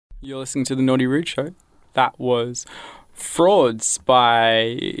You're listening to The Naughty Rude Show. That was Frauds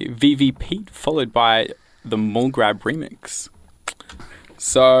by VV Pete, followed by the Mall Grab remix.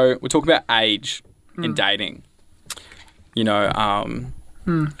 So we're talking about age in dating. You know,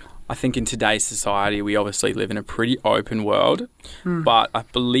 I think in today's society, we obviously live in a pretty open world, but I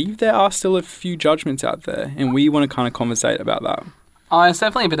believe there are still a few judgments out there, and we want to kind of conversate about that. Oh, it's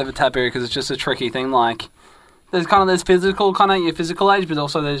definitely a bit of a taboo because it's just a tricky thing. Like, there's physical, your physical age, but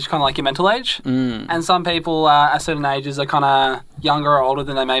also there's kind of like your mental age. And some people at certain ages are kind of younger or older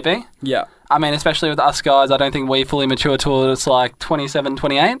than they may be. Yeah. I mean, especially with us guys, I don't think we fully mature till it's like 27,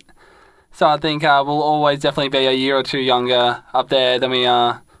 28. So I think we'll always definitely be a year or two younger up there than we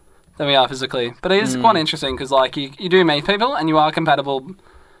are physically. But it is quite interesting because like you do meet people and you are compatible.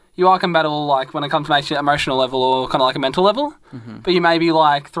 You are compatible like when it comes to emotional level or kind of like a mental level. But you may be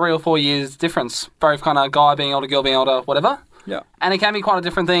like 3 or 4 years difference, both kind of guy being older, girl being older, whatever. Yeah. And it can be quite a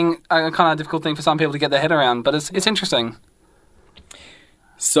different thing, a kind of difficult thing for some people to get their head around. But it's interesting.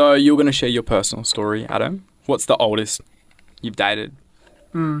 So you're going to share your personal story, Adam. What's the oldest you've dated?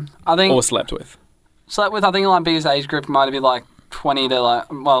 I think or slept with? Slept with, I think like biggest age group might be like 20 to like,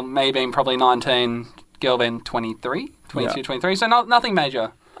 well, me being probably 19, girl being 23, 22, 23. So nothing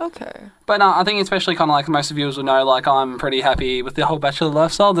major. Okay. But I think especially kind of like most viewers will know, like I'm pretty happy with the whole bachelor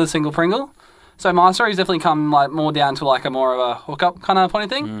lifestyle, the single Pringle. So my story's definitely come like more down to like a more of a hookup kind of funny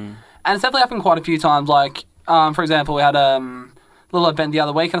thing. And it's definitely happened quite a few times. Like, for example, we had a little event the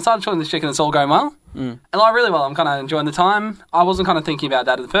other week and I started shooting this chick and it's all going well. And like really well, I'm kind of enjoying the time. I wasn't kind of thinking about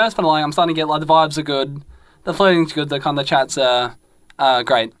that at first, but like I'm starting to get like the vibes are good, the flirting's good, the kind of chats are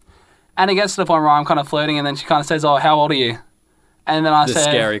great. And it gets to the point where I'm kind of flirting and then she kind of says, "Oh, how old are you?" And then I said... The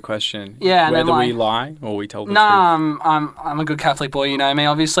scary question. Yeah, and whether then we lie or we tell the truth. Nah, I'm a good Catholic boy, you know me.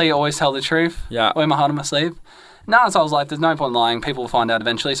 Obviously, always tell the truth. Yeah. Wear my heart on my sleeve. No, so I was like, there's no point in lying. People will find out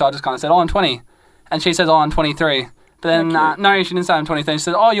eventually. So I just kind of said, "Oh, I'm 20." And she says, "Oh, I'm 23." But then, no, she didn't say I'm 23. She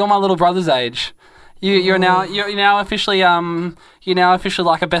said, "Oh, you're my little brother's age. You're now officially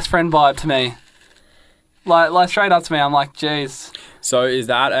like a best friend vibe to me." Like straight up to me. I'm like, jeez. So is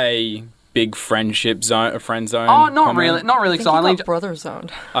that a big friendship zone, a friend zone? Oh, not really, because I only brother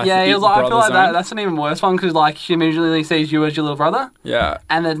zoned. Yeah, he was like, I feel like that's an even worse one because like she immediately sees you as your little brother. Yeah,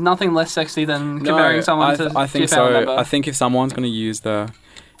 and there's nothing less sexy than comparing someone to I think your family member. I think if someone's going to use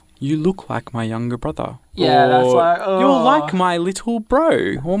 "you look like my younger brother," yeah, that's like, oh, "you're like my little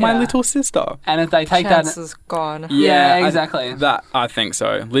bro" or "my little sister," and if they take chances gone. Yeah, exactly. I think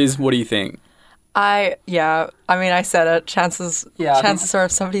so. Liz, what do you think? I mean, I said it. Chances are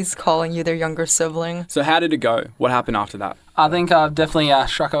if somebody's calling you their younger sibling. So how did it go? What happened after that? I think I've definitely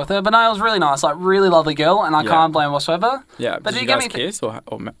struck up with her. But no, it was really nice. Like, really lovely girl, and I can't blame whatsoever. Yeah, but did you guys kiss or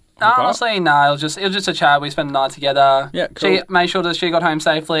honestly, no. It was just a chat. We spent the night together. Yeah, cool. She made sure that she got home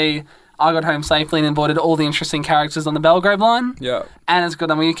safely. I got home safely and avoided all the interesting characters on the Belgrave line. Yeah. And it's good.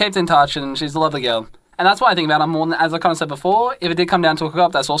 And we kept in touch, and she's a lovely girl. And that's what I think about her more than, as I kind of said before, if it did come down to a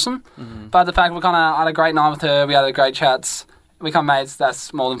hookup, that's awesome. But the fact we kind of had a great night with her, we had a great chats, we become mates,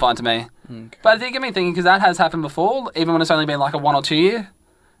 that's more than fine to me. Okay. But it did get me thinking, because that has happened before, even when it's only been like a 1 or 2 year.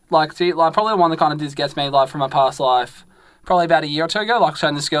 Like probably the one that kind of just gets me like from my past life, probably about a year or two ago, like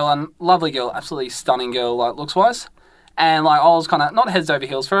showing this girl, and lovely girl, absolutely stunning girl, like looks-wise. And like I was kind of, not heads over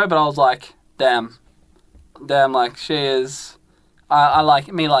heels for her, but I was like, damn, like she is, I like,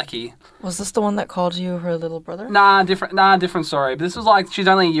 me likey. Was this the one that called you her little brother? Nah, different story. But this was like, she's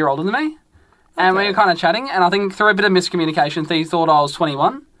only a year older than me. And we were kind of chatting, and I think through a bit of miscommunication, she thought I was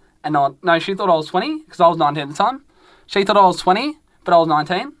 21. She thought I was 20, because I was 19 at the time. She thought I was 20, but I was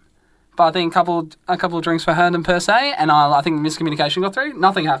 19. But I think a couple of drinks for her per se, and I think miscommunication got through.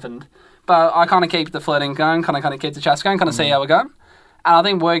 Nothing happened. But I kind of keep the flirting going, kind of keep the chats going, kind of see how we go. And I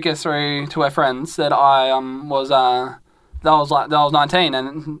think word gets through to her friends that I was 19,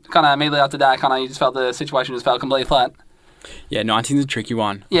 and kind of immediately after that, you just felt the situation just fell completely flat. Yeah, 19's a tricky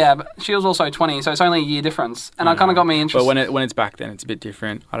one. Yeah, but she was also 20, so it's only a year difference, and I kind of got me interested. But when it's back then, it's a bit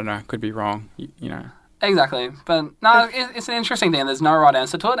different. I don't know, could be wrong, you know. Exactly, but no, it's an interesting thing. There's no right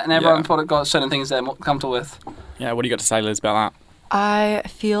answer to it, and everyone's got certain things they're comfortable with. Yeah, what do you got to say, Liz, about that? I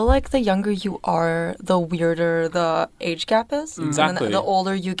feel like the younger you are, the weirder the age gap is. Exactly. And the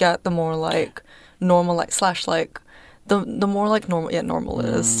older you get, the more like normal, the more like normal it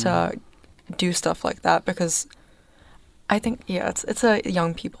is to do stuff like that, because I think it's a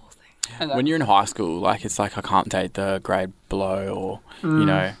young people thing. when you're in high school, like it's like I can't date the grade below, or you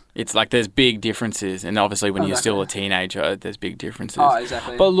know, it's like there's big differences, and obviously when you're still a teenager, there's big differences. Oh,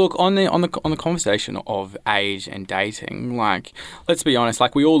 exactly. But look, on the conversation of age and dating, like let's be honest,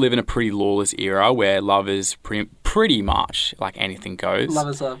 like we all live in a pretty lawless era where love is pretty much like anything goes. Love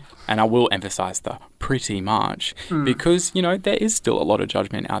is love, and I will emphasize the pretty much because you know there is still a lot of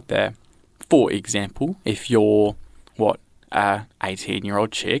judgment out there. For example, if you're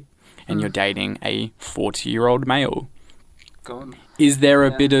 18-year-old chick and you're dating a 40-year-old male. God. Is there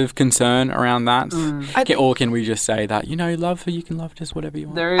a bit of concern around that? Or can we just say that, you know, you can love just whatever you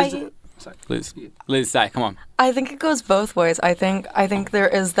want? There is... Liz, say, come on. I think it goes both ways. I think there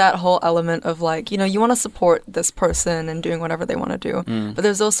is that whole element of like, you know, you want to support this person and doing whatever they want to do. But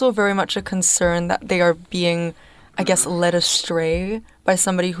there's also very much a concern that they are being, I guess, led astray by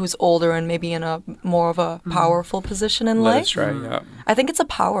somebody who's older and maybe in a more of a powerful position in life. Led astray, yeah. I think it's a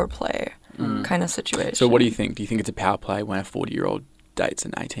power play kind of situation. So what do you think? Do you think it's a power play when a 40-year-old dates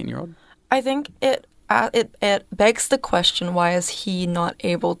an 18-year-old? I think it begs the question, why is he not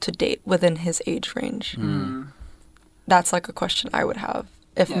able to date within his age range? That's like a question I would have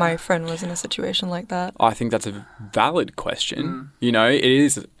if my friend was in a situation like that. I think that's a valid question. You know, it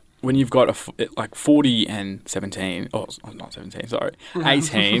is... When you've got 40 and 17, not 17, sorry,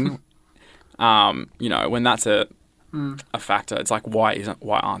 18, you know, when that's a factor, it's like why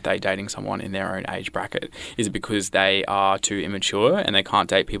aren't they dating someone in their own age bracket? Is it because they are too immature and they can't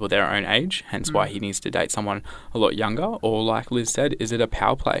date people their own age, hence why he needs to date someone a lot younger? Or like Liz said, is it a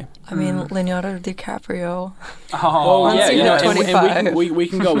power play? I mean, Leonardo DiCaprio. Oh yeah, you know, and we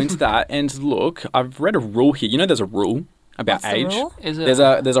can go into that. And look, I've read a rule here. You know, there's a rule about What's age. The rule? Is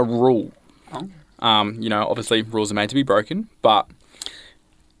it? There's a rule. You know, obviously rules are made to be broken, but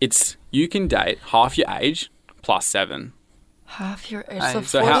it's you can date half your age plus 7. Half your age.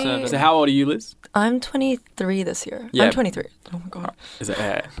 So how old are you, Liz? I'm 23 this year. Yeah. I'm 23. Oh my god. Is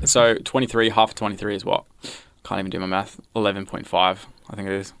it? So 23, half of 23 is what? Can't even do my math. 11.5, I think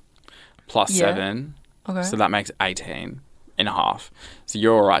it is. Plus 7. Okay. So that makes 18 and a half. So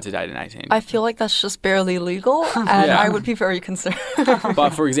you're all right to date an 18. I feel like that's just barely legal, and I would be very concerned.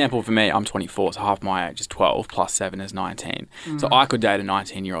 But for example, for me, I'm 24, so half my age is 12, plus 7 is 19. So I could date a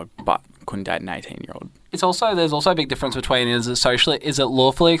 19-year-old, but couldn't date an 18-year-old. There's also a big difference between is it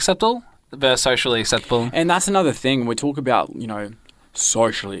lawfully acceptable versus socially acceptable. And that's another thing. We talk about, you know,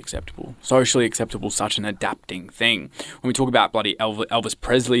 socially acceptable. Socially acceptable is such an adapting thing. When we talk about bloody Elvis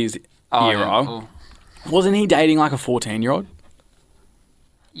Presley's era, wasn't he dating like a 14-year-old?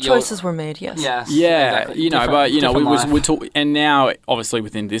 Choices were made, yes. Yes. Yeah, exactly. you know, but you know, we talk, and now obviously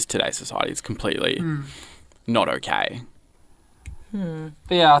within today's society, it's completely not okay. But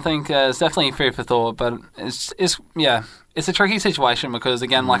yeah, I think it's definitely food for thought. But it's a tricky situation because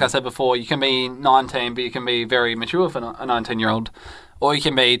again, like I said before, you can be 19, but you can be very mature for a 19-year-old, or you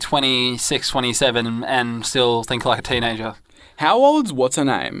can be 26, 27 and still think like a teenager. How old's what's her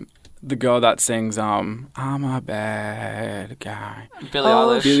name? The girl that sings I'm a bad guy. Billie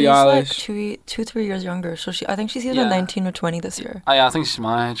Eilish. She's Eilish. like 3 years younger. So I think she's either 19 or 20 this year. Oh yeah, I think she's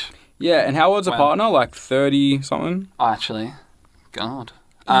my age. Yeah, and how old's a partner? Like 30 something? Oh, actually. God.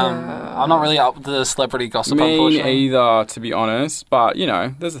 I'm not really up with the celebrity gossip, unfortunately. Me either, to be honest. But, you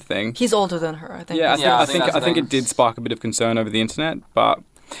know, there's a thing. He's older than her, I think. Yeah, I think it did spark a bit of concern over the internet, but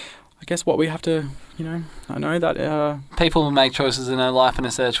I guess what we have to, you know, I know that... people make choices in their life and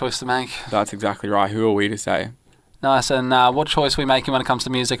it's their choice to make. That's exactly right. Who are we to say? Nice. And what choice are we making when it comes to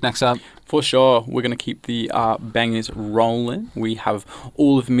music next up? For sure. We're going to keep the bangers rolling. We have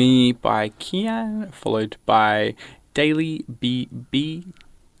All of Me by Kian, followed by Daily BB.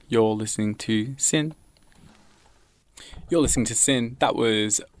 You're listening to Sin. That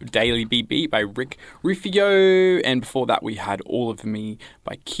was Daily BB by Rick Rufio. And before that, we had All of Me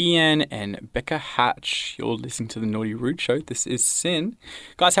by Kian and Becca Hatch. You're listening to The Naughty Rude Show. This is Sin.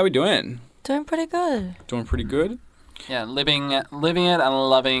 Guys, how we doing? Doing pretty good. Yeah, living it and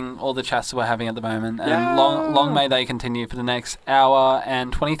loving all the chats that we're having at the moment. And long may they continue for the next hour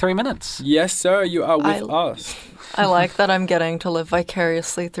and 23 minutes. Yes, sir. You are with us. I like that I'm getting to live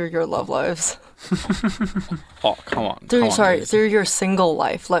vicariously through your love lives. Oh, come on. Through your single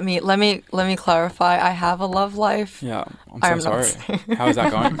life. Let me clarify. I have a love life. Yeah, I'm so sorry. How is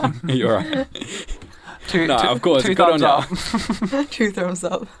that going? You're right. Of course. Two good thumbs on up. 2 thumbs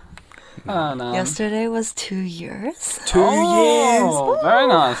up. Oh, no. Yesterday was 2 years. 2 years. Oh, very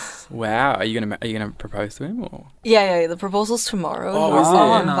nice. Wow. Are you gonna propose to him or? Yeah. The proposal's tomorrow. Oh, is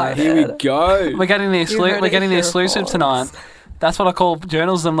it? Nice. Here we go. We're getting the exclusive tonight. That's what I call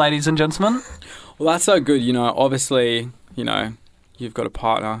journalism, ladies and gentlemen. Well, that's so good. You know, obviously, you know, You've got a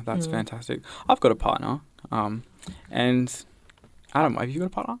partner. That's fantastic. I've got a partner. And Adam, have you got a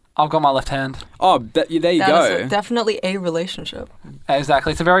partner? I've got my left hand. Oh, there you go. That is definitely a relationship.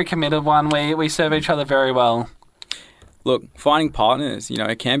 Exactly. It's a very committed one. We serve each other very well. Look, finding partners,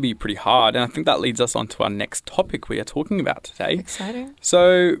 it can be pretty hard. And I think that leads us on to our next topic we are talking about today. Exciting.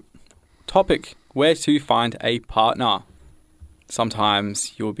 So, topic, where to find a partner.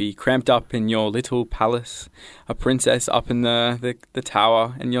 Sometimes you'll be cramped up in your little palace, a princess up in the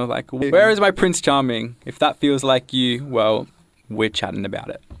tower, and you're like, where is my Prince Charming? If that feels like you, well, we're chatting about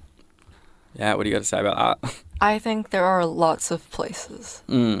it. Yeah, what do you got to say about that? I think there are lots of places.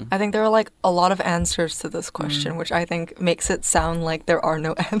 I think there are like a lot of answers to this question, which I think makes it sound like there are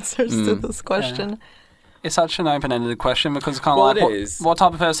no answers to this question. Yeah. It's such an open-ended question because it's kind of what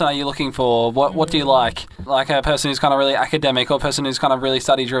type of person are you looking for? What do you like? Like a person who's kind of really academic or a person who's kind of really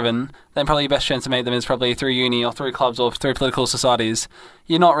study-driven, then probably your best chance to meet them is probably through uni or through clubs or through political societies.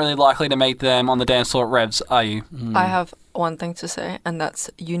 You're not really likely to meet them on the dance floor at Revs, are you? I have one thing to say, and that's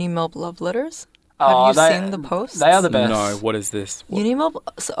Unimelb love letters. Have you seen the posts? They are the best. No, what is this? Unimelb,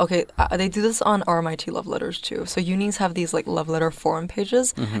 they do this on RMIT love letters too. So unis have these like love letter forum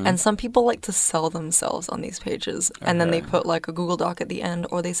pages, and some people like to sell themselves on these pages. And then they put like a Google Doc at the end,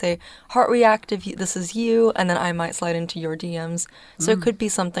 or they say, heart react if this is you, and then I might slide into your DMs. So it could be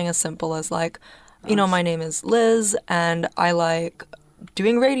something as simple as like, my name is Liz, and I like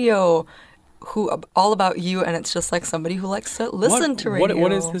doing radio, all about you, and it's just like somebody who likes to listen to radio.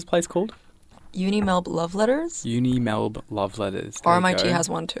 What is this place called? Unimelb love letters. Unimelb love letters. RMIT has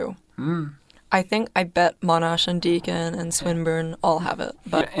one too. I bet Monash and Deakin and Swinburne all have it.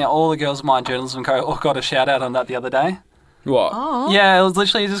 But all the girls in my journalism all got a shout out on that the other day. What? Oh. Yeah, it was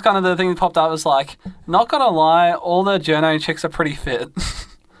literally just kind of the thing that popped up was like, not gonna lie, all the journo chicks are pretty fit.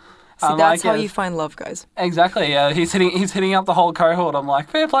 See, that's how you find love, guys. Exactly, yeah. He's hitting up the whole cohort. I'm like,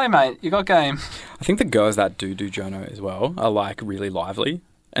 fair play, mate. You got game. I think the girls that do journo as well are like really lively.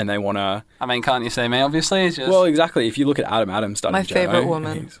 And they want to... I mean, can't you see me, obviously? It's just... Well, exactly. If you look at Adam studying my favourite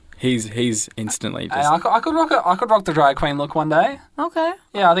woman. He's instantly just... I could rock the drag queen look one day. Okay.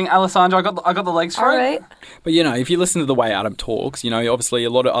 Yeah, I think Alessandra, I got the legs for it. All right. But, if you listen to the way Adam talks, obviously a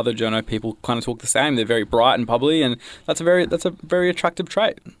lot of other journo people kind of talk the same. They're very bright and bubbly, and that's a very attractive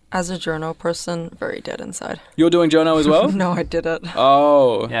trait. As a journo person, very dead inside. You're doing journo as well? No, I didn't.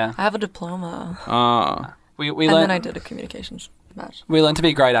 Oh. Yeah. I have a diploma. Then I did a communications match. We learned to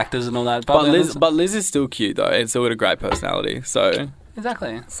be great actors and all that. But Liz is still cute, though. It's still got a great personality, so...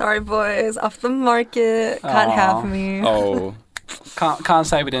 Exactly. Sorry, boys. Off the market. Can't have me. Oh. Can't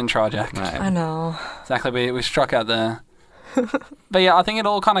say we didn't try, Jack. Right. I know. Exactly. We struck out there. But yeah, I think it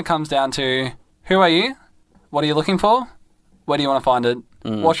all kind of comes down to, who are you? What are you looking for? Where do you want to find it?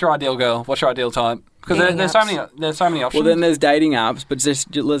 What's your ideal girl? What's your ideal type? Because there's so many options. Well, then there's dating apps, but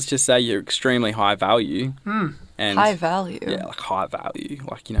let's just say you're extremely high value. And high value? Yeah, like high value.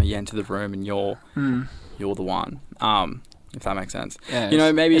 Like, you enter the room and you're the one. If that makes sense.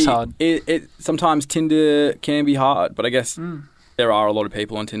 Yeah, maybe it's hard. It sometimes Tinder can be hard, but I guess there are a lot of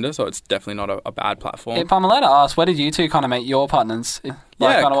people on Tinder, so it's definitely not a bad platform. If I'm allowed to ask, where did you two kind of meet your partners?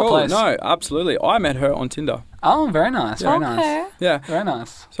 Cool. No, absolutely. I met her on Tinder. Oh, very nice. Very nice. Yeah. Very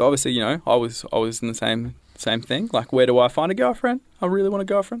nice. So obviously, I was in the same thing. Like, where do I find a girlfriend? I really want a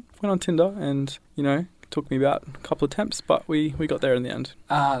girlfriend. Went on Tinder and, it took me about a couple of attempts, but we got there in the end.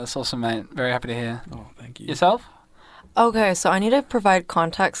 Ah, that's awesome, mate. Very happy to hear. Oh, thank you. Yourself? Okay, so I need to provide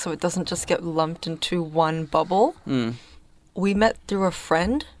context so it doesn't just get lumped into one bubble. We met through a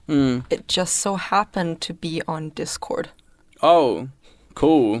friend. It just so happened to be on Discord. Oh,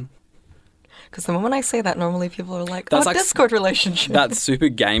 cool. Because the moment I say that, normally people are like, that's like Discord relationship. That's super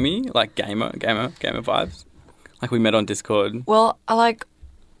gamey, like gamer vibes. Like, we met on Discord. Well,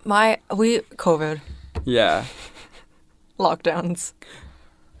 COVID. Yeah. Lockdowns.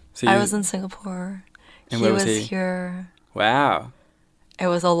 So I was in Singapore. And he where was he? Here. Wow. It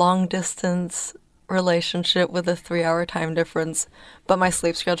was a long distance relationship with a 3-hour time difference, but my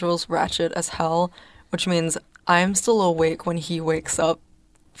sleep schedule's ratchet as hell, which means I'm still awake when he wakes up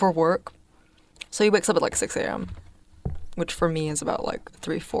for work. So he wakes up at like 6 a.m., which for me is about like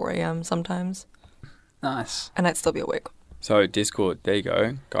 4 a.m. sometimes. Nice. And I'd still be awake. So Discord, there you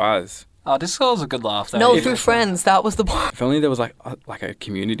go. Guys. Oh, Discord's a good laugh, though. No, through friends. That was the point. If only there was like a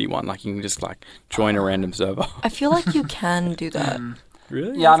community one, like you can just like join a random server. I feel like you can do that.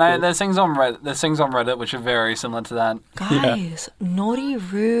 Really? Yeah, I know. Cool. There's things on Reddit which are very similar to that. Guys, naughty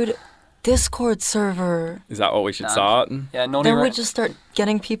rude Discord server. Is that what we should start? Yeah, naughty. Then we just start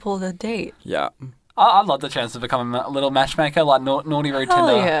getting people to date. Yeah. I'd love the chance to become a little matchmaker like naughty rude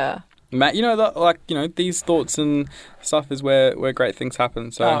Tinder. Yeah. Matt, these thoughts and stuff is where great things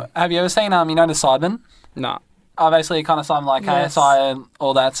happen. So, have you ever seen the Sidemen? Nah. Basically kind of some like KSI and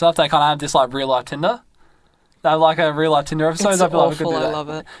all that stuff. They kind of have this like real life Tinder. They have like a real life Tinder episode. It's awful. I love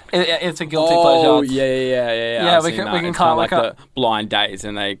it. It's a guilty pleasure. Oh yeah. Yeah, we can kind of like the blind dates,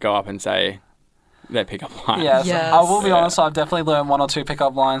 and they go up and say their pickup lines. Yes. I will be honest. I've definitely learned 1 or 2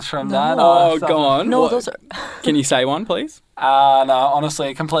 pickup lines from that. Go on. No, those are. Can you say one, please? No,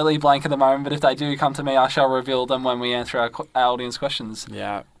 honestly, completely blank at the moment. But if they do come to me, I shall reveal them when we answer our audience questions.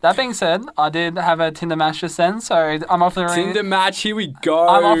 Yeah. That being said, I did have a Tinder match just then, so I'm offering Tinder match. Here we go.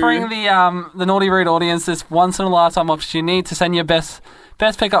 I'm offering the Naughty Rude audience this once in a lifetime opportunity to send your best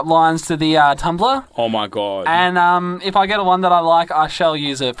pickup lines to the Tumblr. Oh my god! And if I get a one that I like, I shall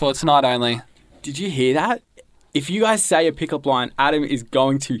use it for tonight only. Did you hear that? If you guys say a pickup line, Adam is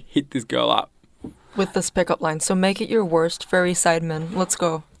going to hit this girl up with this pickup line. So make it your worst, very Sidemen. Let's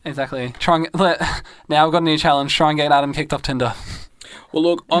go. Exactly. Now we've got a new challenge. Try and get Adam kicked off Tinder. Well,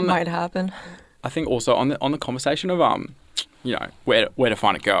 look, it might happen. I think also on the conversation of where to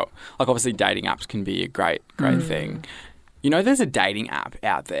find a girl. Like obviously, dating apps can be a great thing. There's a dating app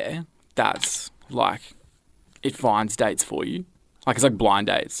out there that's like it finds dates for you. Like it's like blind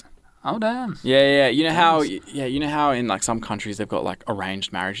dates. Oh damn! Yeah. You know how in like some countries they've got like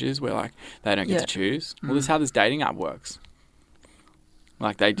arranged marriages where like they don't get to choose. Well, this is how this dating app works.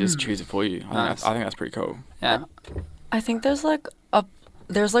 Like they just choose it for you. I think that's pretty cool. Yeah. I think there's like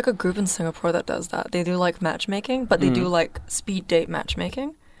a group in Singapore that does that. They do like matchmaking, but they do like speed date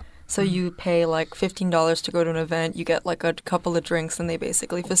matchmaking. So you pay like $15 to go to an event. You get like a couple of drinks, and they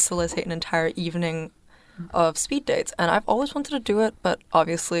basically facilitate an entire evening of speed dates. And I've always wanted to do it, but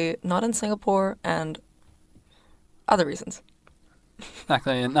obviously not in Singapore and other reasons.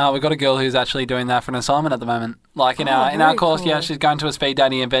 Exactly. No, we've got a girl who's actually doing that for an assignment at the moment. Like in our course, cool. She's going to a speed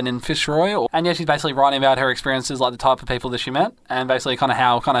dating event in Fitzroy, and she's basically writing about her experiences, like the type of people that she met, and basically kind of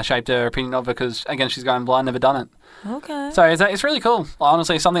how shaped her opinion of it. Because again, she's going blind, never done it. Okay. So it's really cool.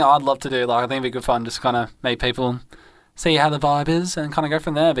 Honestly, something I'd love to do. Like I think it'd be good fun, just kind of meet people, see how the vibe is, and kind of go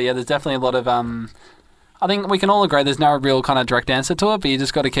from there. But yeah, there's definitely a lot of I think we can all agree there's no real kind of direct answer to it, but you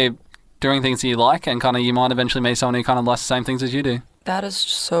just got to keep doing things that you like, and kind of you might eventually meet someone who kind of likes the same things as you do. That is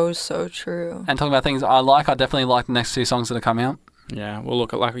so true. And talking about things I definitely like the next 2 songs that are coming out. Yeah, well,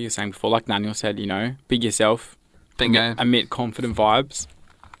 look, like what you were saying before, like Daniel said, be yourself. Bingo. Emit confident vibes.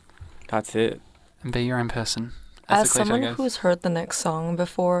 That's it. And be your own person. As someone who's heard the next song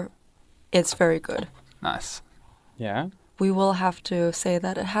before, it's very good. Nice. Yeah. We will have to say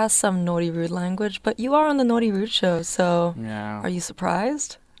that it has some Naughty Rude language, but you are on the Naughty Rude show, so are you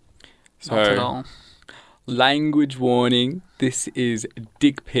surprised? So, not at all. Language warning. This is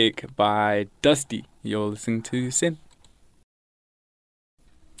Dick Pic by Dusty. You're listening to Sin.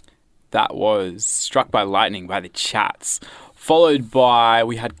 That was Struck by Lightning by the Chats. Followed by,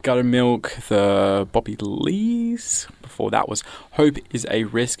 we had Guttermilk, the Bobby Lees. Before that was Hope is a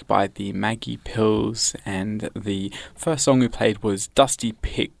Risk by the Maggie Pills. And the first song we played was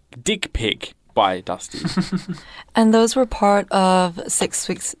Dick Pic by Dusty. And those were part of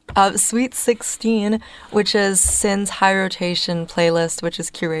Sweet 16, which is Sin's high rotation playlist, which is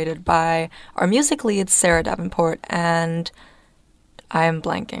curated by our music lead, Sarah Davenport, and I am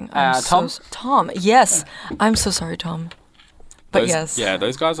blanking. Tom? Tom, yes. I'm so sorry, Tom. But yes. Yeah,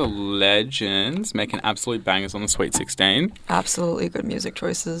 those guys are legends, making absolute bangers on the Sweet 16. Absolutely good music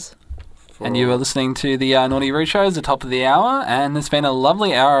choices. And you were listening to the Naughty Rude Show at the top of the hour, and it's been a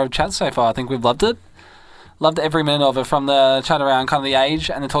lovely hour of chat so far. I think we've loved it. Loved every minute of it, from the chat around kind of the age,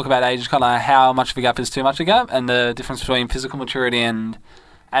 and the talk about age, kind of how much of a gap is too much of a gap, and the difference between physical maturity and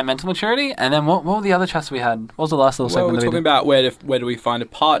mental maturity. And then what were the other chats we had? What was the last little segment? We're talking about where do we find a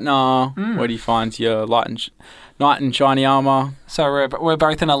partner, where do you find your knight in shiny armour. So we're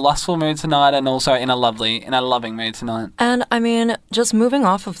both in a lustful mood tonight, and also in a loving mood tonight. And I mean, just moving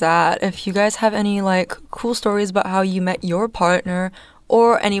off of that, if you guys have any like cool stories about how you met your partner,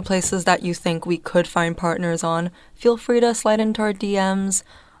 or any places that you think we could find partners on, feel free to slide into our DMs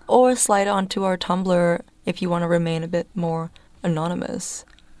or slide onto our Tumblr if you want to remain a bit more anonymous.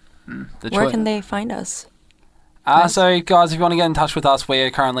 Where can they find us? So guys, if you want to get in touch with us, we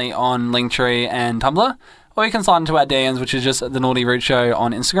are currently on Linktree and Tumblr. Or you can slide into our DMs, which is just the Naughty Rude Show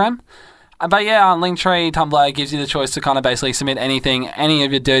on Instagram. But yeah, on Linktree, Tumblr gives you the choice to kind of basically submit anything, any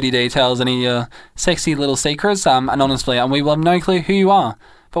of your dirty details, any of your sexy little secrets, anonymously, and we will have no clue who you are.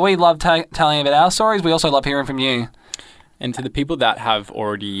 But we love telling about our stories. We also love hearing from you. And to the people that have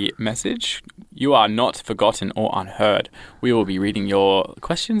already messaged, you are not forgotten or unheard. We will be reading your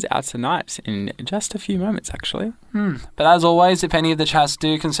questions out tonight in just a few moments, actually. But as always, if any of the chats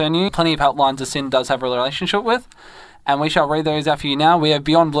do concern you, plenty of helplines that Sin does have a relationship with. And we shall read those out for you now. We have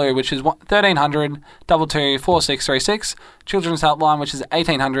Beyond Blue, which is 1300 22 4636. Children's Helpline, which is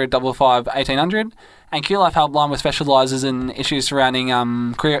 1800 55 1800. And Q-Life Helpline, which specialises in issues surrounding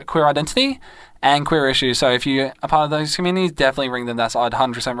queer identity and queer issues. So if you are part of those communities, definitely ring them. That's I'd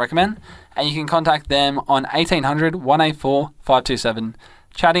 100% recommend. And you can contact them on 1800 184 527.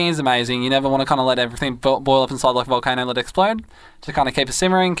 Chatting is amazing. You never want to kind of let everything boil up inside like a volcano, let it explode. Just kind of keep it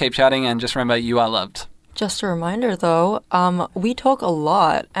simmering, keep chatting, and just remember you are loved. Just a reminder, though, we talk a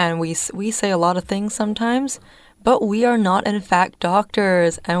lot and we say a lot of things sometimes, but we are not, in fact,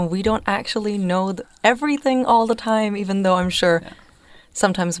 doctors, and we don't actually know everything all the time, even though I'm sure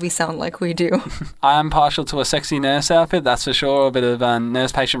sometimes we sound like we do. I am partial to a sexy nurse outfit, that's for sure, a bit of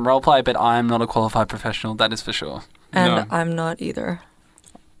nurse-patient roleplay, but I am not a qualified professional, that is for sure. And No. I'm not either.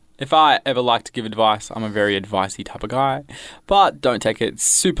 If I ever like to give advice, I'm a very advice-y type of guy. But don't take it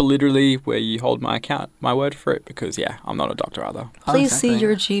super literally where you hold my word for it, because, I'm not a doctor either. Please see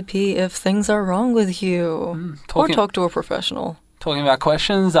your GP if things are wrong with you. Or talk to a professional. Talking about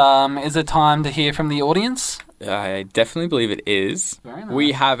questions, is it time to hear from the audience? I definitely believe it is. Very nice.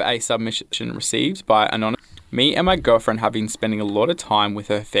 We have a submission received by Anonymous. Me and my girlfriend have been spending a lot of time with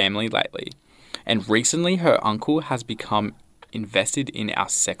her family lately. And recently her uncle has become invested in our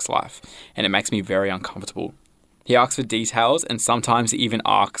sex life, and it makes me very uncomfortable. He asks for details and sometimes even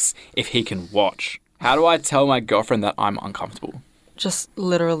asks if he can watch. How do I tell my girlfriend that I'm uncomfortable? Just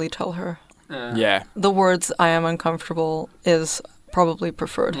literally tell her. Yeah. The words "I am uncomfortable" is probably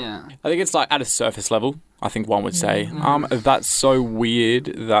preferred. Yeah. I think it's like at a surface level, I think one would say, that's so weird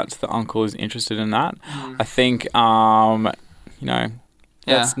that the uncle is interested in that. I think,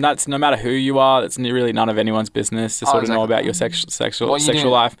 That's no matter who you are, that's really none of anyone's business to sort of know about your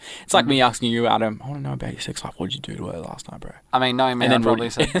sexual life. It's like me asking you, Adam, I want to know about your sex life. What did you do to her last night, bro? I mean, knowing me, I'd probably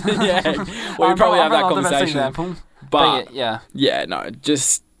say. Yeah. Well, we probably have that conversation. But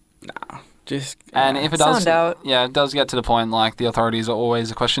and if it does, it does get to the point, like, the authorities are always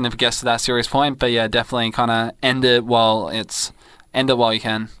a question if it gets to that serious point. But definitely kind of end it while you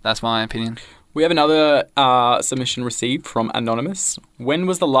can. That's my opinion. We have another submission received from Anonymous. When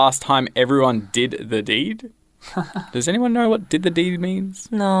was the last time everyone did the deed? Does anyone know what "did the deed" means?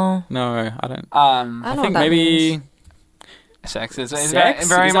 No. No, I don't. I think maybe means. Sex. It's Sex?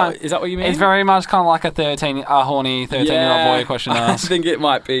 very much. Is that what you mean? It's very much kind of like a horny 13-year-old boy question to ask. I think it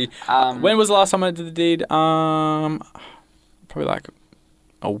might be. When was the last time I did the deed? Probably like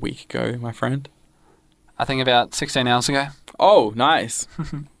a week ago, my friend. I think about 16 hours ago. Oh, nice.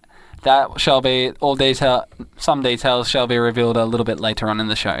 That shall be some details shall be revealed a little bit later on in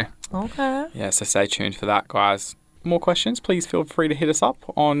the show. Okay. Yeah, so stay tuned for that, guys. More questions, please feel free to hit us up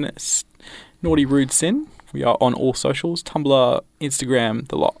on Naughty Rude Sin. We are on all socials, Tumblr, Instagram,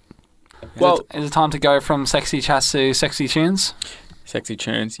 the lot. Is it time to go from sexy chats to sexy tunes? Sexy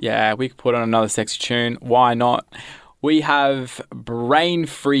tunes, yeah. We could put on another sexy tune. Why not? We have Brain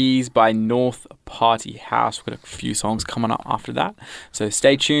Freeze by North Party House. We've got a few songs coming up after that. So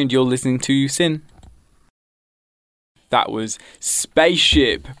stay tuned. You're listening to Sin. That was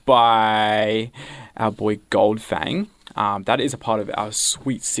Spaceship by our boy Goldfang. That is a part of our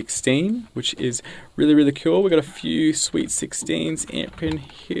Sweet 16, which is really, really cool. We've got a few Sweet 16s in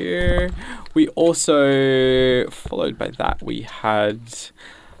here. We also, followed by that, we had...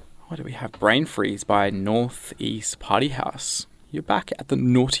 What do we have? Brain Freeze by Northeast Party House. You're back at the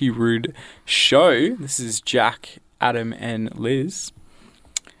Naughty Rude Show. This is Jack, Adam, and Liz.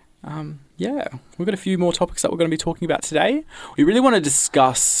 We've got a few more topics that we're going to be talking about today. We really want to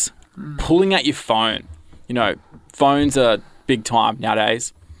discuss pulling out your phone. You know, phones are big time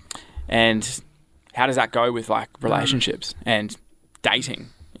nowadays. And how does that go with, like, relationships and dating?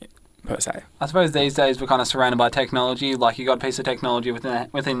 Per se. I suppose these days we're kind of surrounded by technology. Like, you got a piece of technology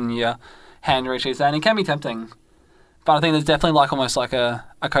within your hand reach, and it can be tempting. But I think there's definitely like almost like a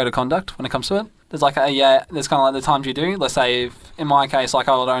code of conduct when it comes to it. There's like there's kind of like the times you do. Let's say, in my case, like,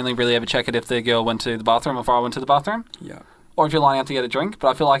 I would only really ever check it if the girl went to the bathroom before I went to the bathroom. Yeah. Or if you're lining up to get a drink. But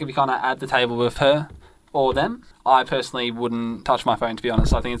I feel like if you kind of at the table with her or them, I personally wouldn't touch my phone, to be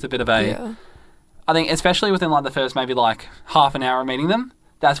honest. I think it's a bit of a... Yeah. I think especially within like the first maybe like half an hour of meeting them,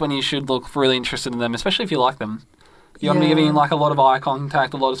 that's when you should look really interested in them, especially if you like them. You want to be giving like a lot of eye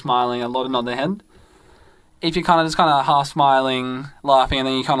contact, a lot of smiling, a lot of nodding their head. If you're kind of just kind of half smiling, laughing, and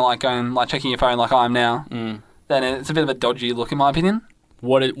then you kind of like going like checking your phone like I am now, then it's a bit of a dodgy look in my opinion.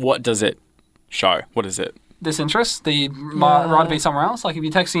 What does it show? What is it? disinterest. Might rather be somewhere else. Like if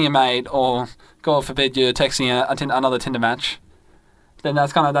you're texting your mate, or God forbid you're texting another Tinder match, then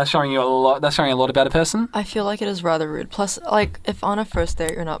that's showing you a lot. That's showing a lot about a person. I feel like it is rather rude. Plus, like if on a first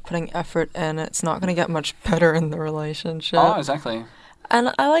date you're not putting effort in, it's not going to get much better in the relationship. Oh, exactly.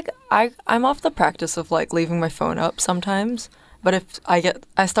 And I'm off the practice of like leaving my phone up sometimes. But if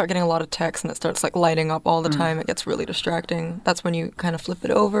I start getting a lot of texts and it starts like lighting up all the time, it gets really distracting. That's when you kind of flip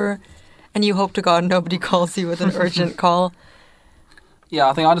it over, and you hope to God nobody calls you with an urgent call. Yeah,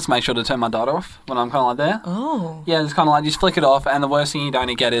 I think I just make sure to turn my data off when I'm kind of like there. Oh. Yeah, it's kind of like just flick it off, and the worst thing you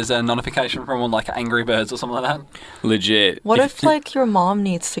don't get is a notification from like Angry Birds or something like that. Legit. What if like your mom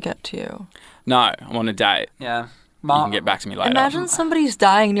needs to get to you? No, I'm on a date. Yeah. You can get back to me later. Imagine somebody's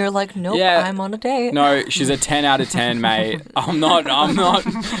dying and you're like, nope, I'm on a date. No, she's a 10 out of 10, mate. I'm not.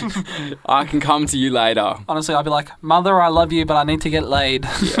 I can come to you later. Honestly, I'd be like, Mother, I love you, but I need to get laid.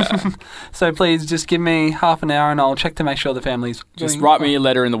 Yeah. So please just give me half an hour and I'll check to make sure the family's... Just write me a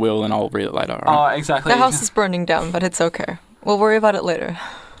letter in the will and I'll read it later. Right? Oh, exactly. The house is burning down, but it's okay. We'll worry about it later.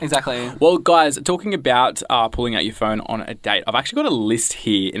 Exactly. Well, guys, talking about pulling out your phone on a date, I've actually got a list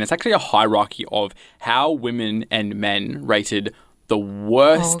here, and it's actually a hierarchy of how women and men rated the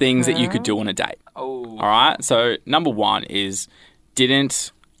worst things that you could do on a date. Oh. All right? So, number 1 is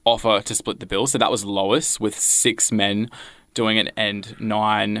didn't offer to split the bill. So, that was lowest, with 6 men doing it and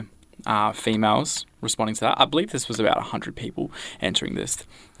 9 females responding to that. I believe this was about 100 people entering this.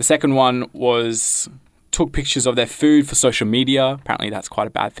 The second one was... took pictures of their food for social media. Apparently, that's quite a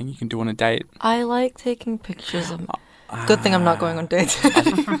bad thing you can do on a date. I like taking pictures of... Good thing I'm not going on dates.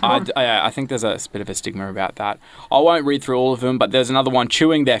 I think there's a bit of a stigma about that. I won't read through all of them, but there's another one.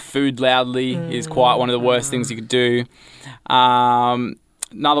 Chewing their food loudly is quite one of the worst things you could do.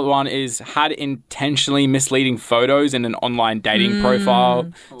 Another one is had intentionally misleading photos in an online dating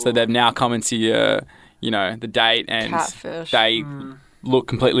profile. So they've now come into the date and catfish. They... look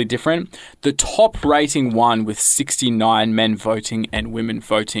completely different. The top rating one with 69 men voting and women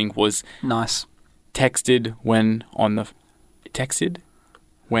voting was nice. Texted when on the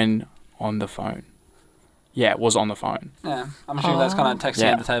phone. Yeah, it was on the phone. Yeah, I'm assuming that's kind of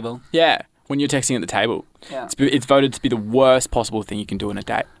texting at the table. Yeah, when you're texting at the table. Yeah. It's voted to be the worst possible thing you can do on a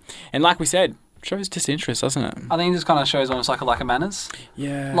date. And like we said, shows disinterest, doesn't it? I think it just kind of shows almost like a lack of manners.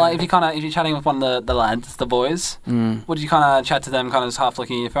 Yeah. Like if you're chatting with one of the lads, the boys, would you kind of chat to them kind of just half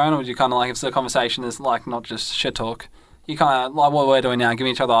looking at your phone, or would you kind of like if the conversation is like not just shit talk, you kind of like what we're doing now,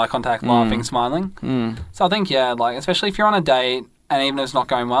 giving each other eye contact, laughing, smiling. So I think like especially if you're on a date and even if it's not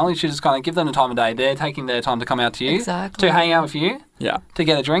going well, you should just kind of give them the time of day. They're taking their time to come out to you, to hang out with you, to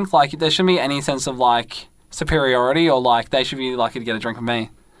get a drink. Like there shouldn't be any sense of like superiority or like they should be lucky to get a drink with me.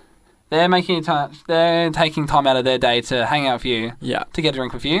 They're They're taking time out of their day to hang out with you, to get a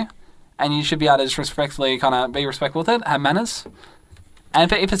drink with you, and you should be able to just respectfully kind of be respectful with it, have manners.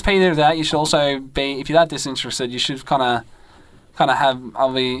 And if it's petered out, you should also be, if you're that disinterested, you should kind of have,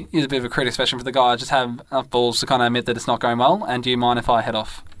 I'll use a bit of a critic, especially for the guy, just have enough balls to kind of admit that it's not going well, and do you mind if I head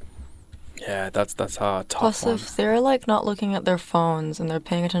off? Yeah, that's a tough Plus, one. if they're like not looking at their phones and they're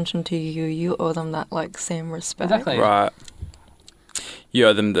paying attention to you, you owe them that like same respect. Exactly. Right. You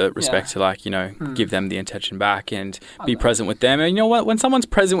owe them the respect to give them the attention back and be present with them. And you know what? When someone's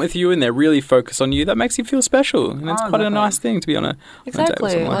present with you and they're really focused on you, that makes you feel special. And it's quite a nice thing to be on a date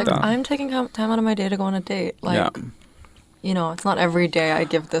with someone like that. I'm taking time out of my day to go on a date. It's not every day I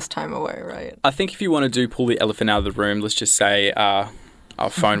give this time away, right? I think if you want to pull the elephant out of the room, let's just say our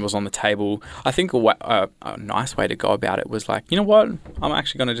phone was on the table. I think a nice way to go about it was like, you know what? I'm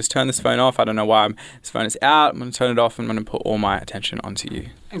actually going to just turn this phone off. I don't know why this phone is out. I'm going to turn it off and I'm going to put all my attention onto you.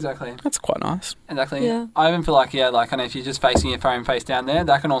 Exactly. That's quite nice. Exactly. Yeah. I even feel like, kind of if you're just facing your phone face down there,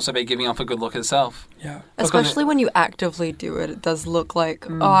 that can also be giving off a good look itself. Yeah. Especially when you actively do it, it does look like,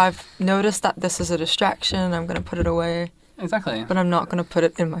 I've noticed that this is a distraction. I'm going to put it away. Exactly. But I'm not going to put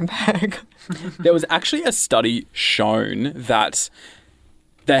it in my bag. There was actually a study shown that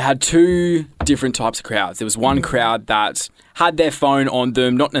they had 2 different types of crowds. There was one crowd that had their phone on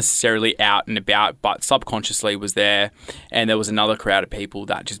them, not necessarily out and about, but subconsciously was there. And there was another crowd of people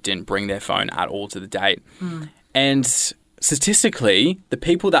that just didn't bring their phone at all to the date. And statistically, the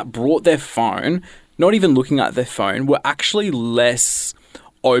people that brought their phone, not even looking at their phone, were actually less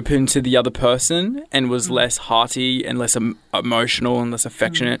open to the other person and was less hearty and less emotional and less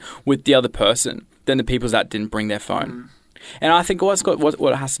affectionate with the other person than the people that didn't bring their phone. And I think what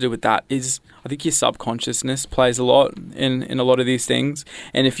it has to do with that is I think your subconsciousness plays a lot in a lot of these things.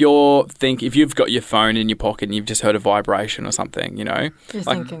 And if you've got your phone in your pocket and you've just heard a vibration or something, you're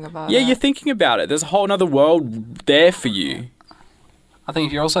thinking about it. Yeah, you're thinking about it. There's a whole other world there for you. I think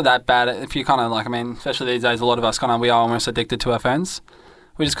if you're also that bad, if you kind of like, I mean, especially these days, a lot of us we are almost addicted to our phones.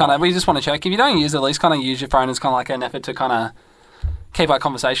 We just want to check. If you don't use it, at least kind of use your phone as kind of like an effort to kind of keep that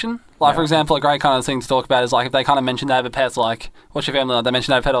conversation. Like, for example, a great kind of thing to talk about is like if they kind of mention they have a pet, like, what's your family like? They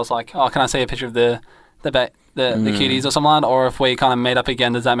mention they have a pet, I was like, oh, can I see a picture of the cuties or something like that? Or if we kind of meet up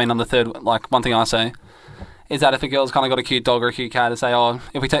again, does that mean I'm the third? Like, one thing I say is that if a girl's kind of got a cute dog or a cute cat, to say, oh,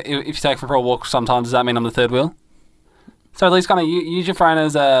 if you take them for a walk sometimes, does that mean I'm the third wheel? So at least kind of use your phone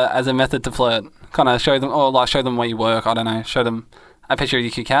as a method to flirt. Kind of show them, or like show them where you work. I don't know. Show them a picture of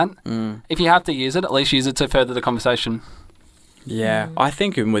your cute cat. If you have to use it, at least use it to further the conversation. Yeah, I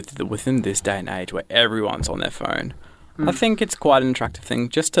think within this day and age where everyone's on their phone, I think it's quite an attractive thing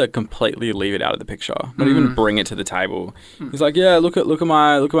just to completely leave it out of the picture, not even bring it to the table. It's like, yeah, look at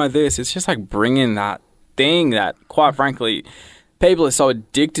my this. It's just like bringing that thing that, quite frankly, people are so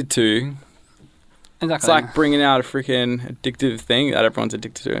addicted to. Exactly. It's like bringing out a freaking addictive thing that everyone's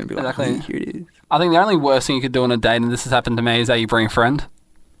addicted to and be like, exactly. Here it is. I think the only worst thing you could do on a date, and this has happened to me, is that you bring a friend.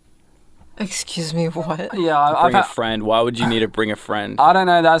 Excuse me, what? Yeah, bring a friend. Why would you need to bring a friend? I don't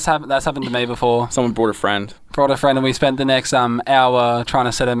know. That's happened to me before. Someone brought a friend. And we spent the next hour trying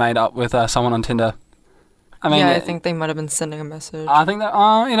to set a mate up with someone on Tinder. I mean, I think they might have been sending a message. I think that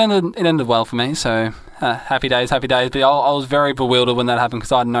it ended well for me. So happy days. But I was very bewildered when that happened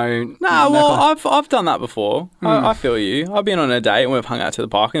because I had no. I've done that before. I feel you. I've been on a date and we've hung out to the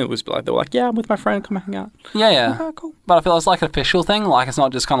park and it was like they were like, yeah, I'm with my friend, come hang out. Yeah. Okay, cool. But I feel it's like an official thing. Like it's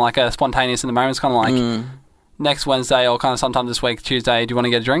not just kind of like a spontaneous in the moment. It's kind of like next Wednesday or kind of sometime this week, Tuesday. Do you want to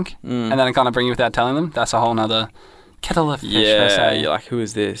get a drink? And then I kind of bring you without telling them. That's a whole nother kettle of fish. Yeah, you're like, who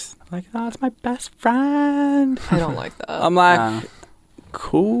is this? I'm like, oh, it's my best friend. I don't like that. I'm like,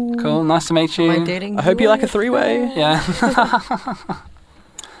 cool. Nice to meet you. Am I dating? I hope you like a three-way. Yeah.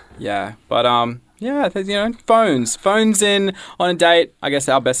 Yeah, but phones in on a date. I guess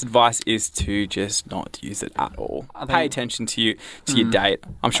our best advice is to just not use it at all. Pay attention to your date.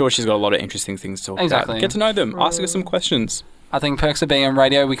 I'm sure she's got a lot of interesting things to talk about. Get to know them. Ask her some questions. I think perks of being on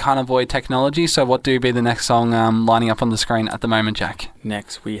radio, we can't avoid technology. So what do be the next song lining up on the screen at the moment, Jack?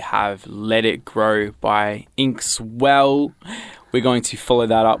 Next, we have Let It Grow by Inkswell. We're going to follow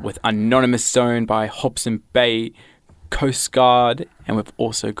that up with Anonymous Zone by Hobson Bay Coast Guard. And we've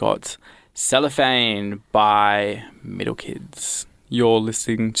also got Cellophane by Middle Kids. You're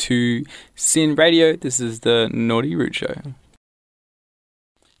listening to Sin Radio. This is the Naughty Root Show.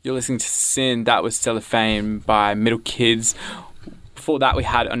 You're listening to Sin. That was Cellophane by Middle Kids. Before that, we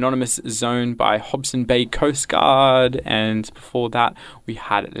had Anonymous Zone by Hobson Bay Coast Guard. And before that, we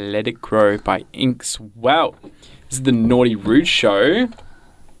had Let It Grow by Inkswell. This is the Naughty Root Show.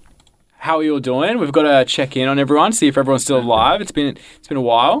 How are you all doing? We've got to check in on everyone, see if everyone's still alive. It's been a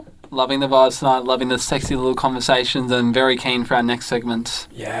while. Loving the vibes tonight, loving the sexy little conversations, and very keen for our next segment.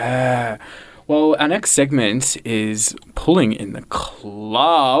 Yeah. Well, our next segment is Pulling in the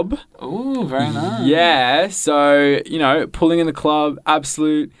Club. Ooh, very nice. Yeah, so, pulling in the club,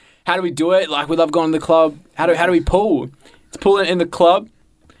 absolute. How do we do it? Like, we love going to the club. How do we pull? It's pulling in the club.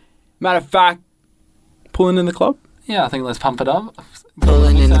 Matter of fact, pulling in the club. Yeah, I think let's pump it up.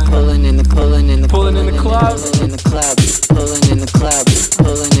 Pulling in the club, pulling in the club, pulling in the club, pulling in the club, pulling in the club,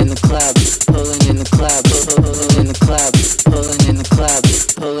 pulling in the club, pulling in the club, pulling in the club, pulling in the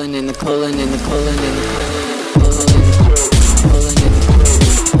pulling in the pulling in the pulling in the pulling in the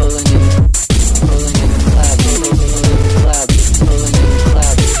pulling in the pulling in the club, pulling in the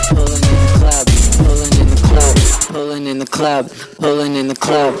club, pulling in the club, pulling in the club, pulling in the club, pulling in the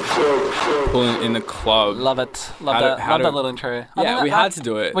club. Pulling in the club. Love it. Love that little intro. Yeah, we had to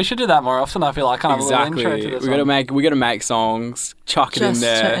do it. We should do that more often. I feel like kind of a little intro to this. We gotta make songs, chuck it in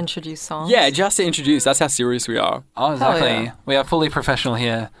there. Just to introduce songs. Yeah, just to introduce. That's how serious we are. Oh, exactly. Yeah. We are fully professional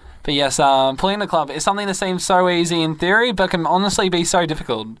here. But yes, pulling in the club is something that seems so easy in theory, but can honestly be so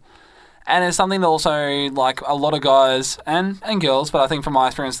difficult. And it's something that also, like, a lot of guys and girls, but I think from my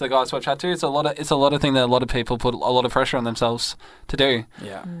experience, the guys who I've chatted to, it's a lot of thing that a lot of people put a lot of pressure on themselves to do.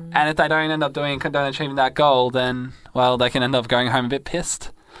 Yeah. And if they don't end up achieving that goal, then, well, they can end up going home a bit pissed.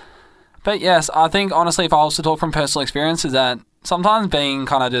 But yes, I think, honestly, if I was to talk from personal experience, is that sometimes being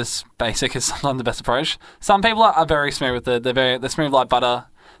kind of just basic is sometimes the best approach. Some people are very smooth with it. They're smooth like butter.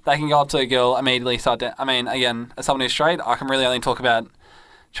 They can go up to a girl, immediately again, as someone who's straight, I can really only talk about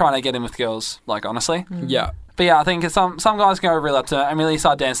trying to get in with girls, like, honestly. Yeah. But yeah, I think some guys can go really up to and really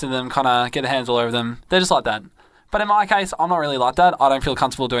start dancing to them, kind of get their hands all over them. They're just like that. But in my case, I'm not really like that. I don't feel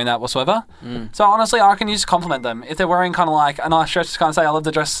comfortable doing that whatsoever. So honestly, I can use to compliment them. If they're wearing kind of like a nice dress, just kind of say, I love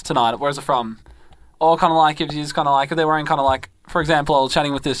the dress tonight. Where's it from? Or kind of like, if they're wearing kind of like for example, I was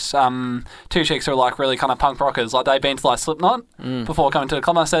chatting with this two chicks who are like really kind of punk rockers. Like they'd been to like Slipknot before coming to the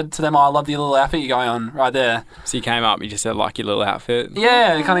club. I said to them, I love the little outfit you're going on right there. So you came up, you just said like your little outfit.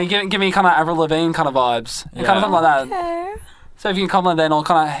 Yeah, kind of give me kind of Avril Lavigne kind of vibes. And kind of something like that. Okay. So if you can compliment then, or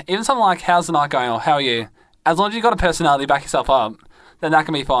kind of, even something like, how's the night going, or how are you? As long as you've got a personality to back yourself up, then that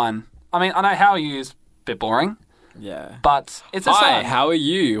can be fine. I mean, I know how are you is a bit boring. Yeah. But it's a Hi, song. how are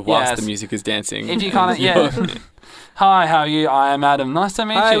you? Whilst the music is dancing. If you kind of, yeah. Hi, how are you? I am Adam. Nice to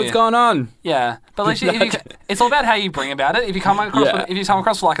meet you. Hey, what's going on? Yeah. But like, it's all about how you bring about it. If you come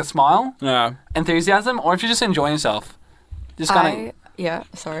across, with like a smile, enthusiasm, or if you're just enjoying yourself. Just kind of... Yeah,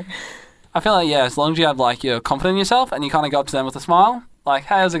 sorry. I feel like, as long as you have, like, you're confident in yourself and you kind of go up to them with a smile, like,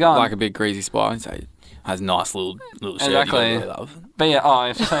 hey, how's it going? Like a big greasy smile and say, has a nice little shirt exactly. you really love. But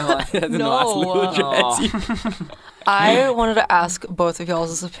if you're saying like... Has a nice little dress. I wanted to ask both of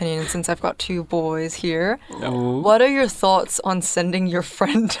y'all's opinion since I've got two boys here. What are your thoughts on sending your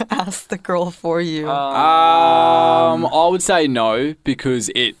friend to ask the girl for you? I would say no,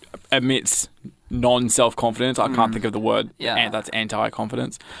 because it emits non-self-confidence. I can't think of the word. And that's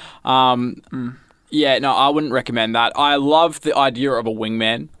anti-confidence. Yeah, no, I wouldn't recommend that. I love the idea of a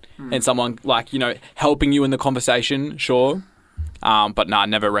wingman and someone like, helping you in the conversation, sure. But no, I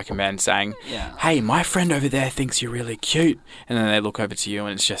never recommend saying, hey, my friend over there thinks you're really cute. And then they look over to you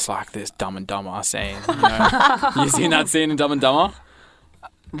and it's just like this Dumb and Dumber scene. You seen that scene in Dumb and Dumber?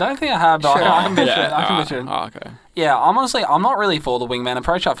 Don't think I have, but I can picture it. I can picture it. Oh, okay. Yeah, I'm not really for the wingman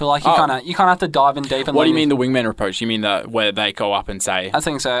approach. I feel like you kind of have to dive in deep. And what do you mean the wingman approach? You mean where they go up and say? I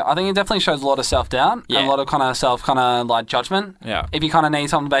think so. I think it definitely shows a lot of self-doubt and a lot of kind of like judgment. Yeah. If you kind of need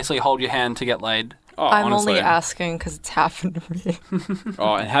someone to basically hold your hand to get laid. Oh, I'm honestly. only asking because it's happened to me.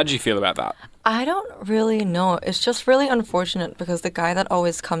 And how did you feel about that? I don't really know. It's just really unfortunate because the guy that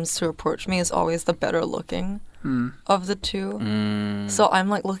always comes to approach me is always the better looking of the two. So I'm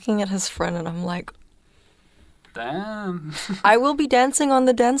like looking at his friend and I'm like, damn. I will be dancing on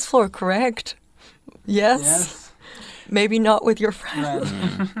the dance floor, correct? Yes. Maybe not with your friend.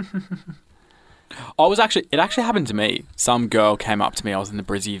 It actually happened to me. Some girl came up to me. I was in the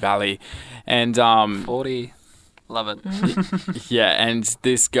Brizzy Valley and 40. Love it. Yeah, and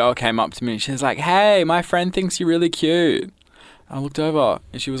this girl came up to me and she was like, hey, my friend thinks you're really cute. I looked over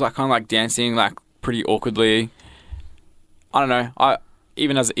and she was like kind of like dancing like pretty awkwardly. I don't know.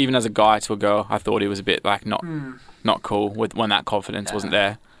 Even as a guy to a girl, I thought he was a bit like not cool when that confidence wasn't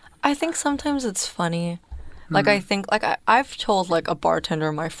there. I think sometimes it's funny. Like I think like I've told like a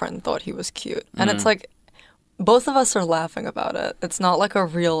bartender my friend thought he was cute, and it's like both of us are laughing about it. It's not like a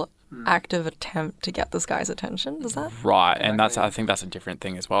real active attempt to get this guy's attention. Does that? Right, and I think that's a different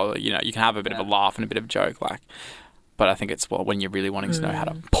thing as well. You can have a bit of a laugh and a bit of a joke, but I think it's when you're really wanting to know how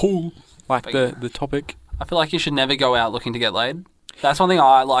to pull the topic. I feel like you should never go out looking to get laid. That's one thing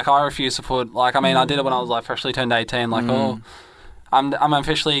I refuse to put. Like, I mean, I did it when I was like freshly turned 18. Like, I'm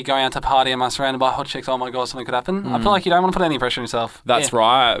officially going out to party and I'm surrounded by hot chicks. Oh my god, something could happen. I feel like you don't want to put any pressure on yourself. That's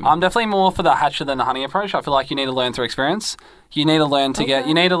right. I'm definitely more for the hatchet than the honey approach. I feel like you need to learn through experience. You need to learn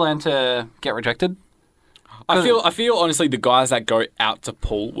to get rejected. I feel honestly the guys that go out to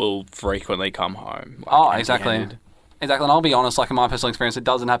pull will frequently come home. Exactly. Exactly, and I'll be honest, like in my personal experience, it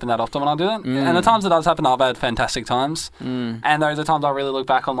doesn't happen that often when I do it. And the times it does happen, I've had fantastic times. And those are times I really look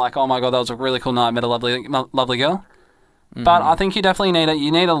back on like, oh my god, that was a really cool night, met a lovely girl. But I think you definitely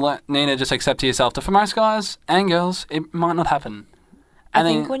need to just accept to yourself that for most guys and girls, it might not happen. I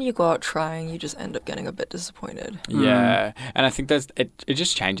think when you go out trying, you just end up getting a bit disappointed. Yeah, and I think it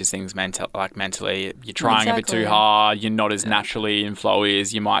just changes things mentally. You're trying a bit too hard. You're not as naturally and flowy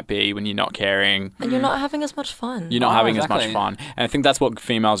as you might be when you're not caring. And you're not having as much fun. You're not having as much fun. And I think that's what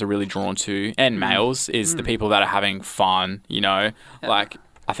females are really drawn to, and males, is the people that are having fun, Like,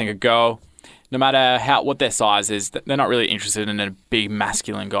 I think a girl, no matter what their size is, they're not really interested in a big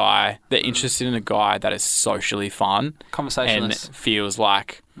masculine guy. They're interested in a guy that is socially fun. Conversationalist. And feels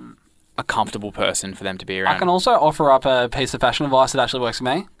like a comfortable person for them to be around. I can also offer up a piece of fashion advice that actually works for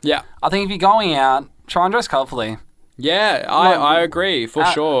me. Yeah. I think if you're going out, try and dress colourfully. Yeah, I agree, for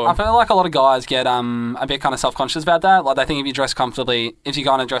sure. I feel like a lot of guys get a bit kind of self-conscious about that. Like, they think if you dress comfortably, if you're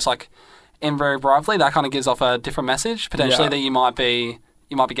going to dress like in very brightly, that kind of gives off a different message, potentially, that you might be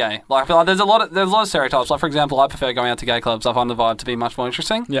gay. Like, I feel like there's a lot of stereotypes. Like, for example, I prefer going out to gay clubs. I find the vibe to be much more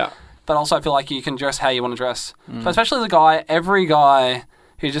interesting. Yeah. But also I feel like you can dress how you want to dress. But especially every guy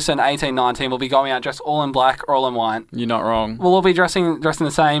who just turned 18, 19 will be going out dressed all in black or all in white. You're not wrong. We'll all be dressing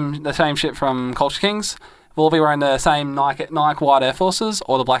the same shit from Culture Kings. We'll all be wearing the same Nike white Air Forces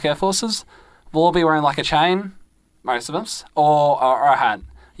or the black Air Forces. We'll all be wearing like a chain, most of us, or a hat.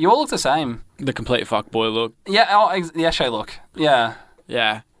 You all look the same. The complete fuckboy look. Yeah, Shay look. Yeah.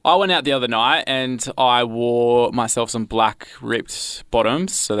 Yeah. I went out the other night and I wore myself some black ripped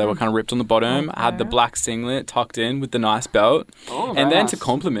bottoms. So they were kind of ripped on the bottom. Okay. I had the black singlet tucked in with the nice belt. Oh, and then nice. To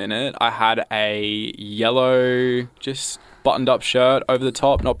complement it, I had a yellow, just buttoned up shirt over the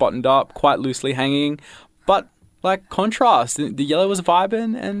top, not buttoned up, quite loosely hanging. But like contrast, the yellow was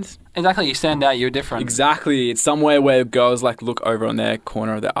vibing and... Exactly, you stand out, you're different. Exactly. It's somewhere where girls like look over on their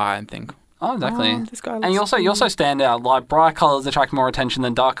corner of their eye and think... Oh, exactly. This guy looks and you also stand out. Like bright colours attract more attention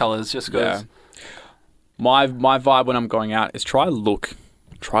than dark colours. Just because. Yeah. My vibe when I'm going out is try look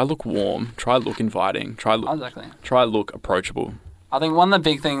warm, try look inviting, try look approachable. I think one of the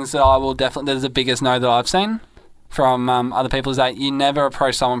big things that I will definitely, there's the biggest no that I've seen from other people is that you never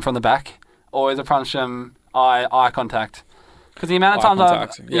approach someone from the back. Always approach them eye contact. Because the amount of times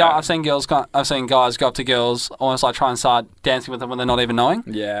I've seen guys go up to girls, almost like try and start dancing with them when they're not even knowing.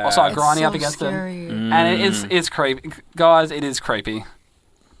 Yeah. Or start grinding up against them. And it's creepy. Guys, it is creepy.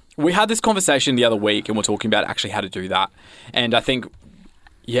 We had this conversation the other week and we're talking about actually how to do that. And I think,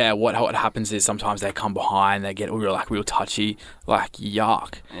 what happens is sometimes they come behind, they get real touchy, like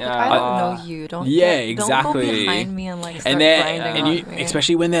yuck. Yeah. Like, I don't know you. Don't exactly. Don't go behind me and like start grinding on me.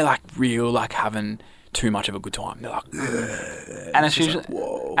 Especially when they're like real, like having too much of a good time. They're like, and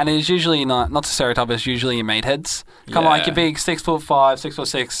it's usually not to stereotype, it's usually your meatheads. Kind of like your big 6'5",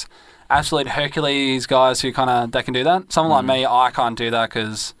 6'6", absolute Hercules guys who that can do that. Someone like me, I can't do that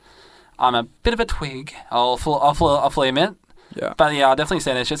because I'm a bit of a twig. I'll fully admit. Yeah. But yeah, I definitely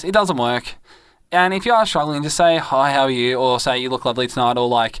say it doesn't work. And if you are struggling, just say hi, how are you, or say you look lovely tonight, or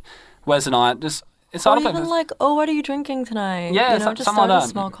like where's the night? Just. Or even like, what are you drinking tonight? Yeah, just start a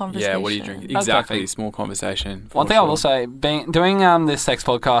small conversation. Yeah, what are you drinking? Exactly, small conversation. One thing I will say, doing this sex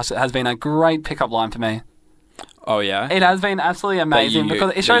podcast has been a great pickup line for me. Oh yeah, it has been absolutely amazing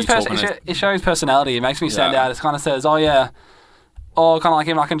because it shows personality. It makes me stand out. It kind of says, oh yeah, or kind of like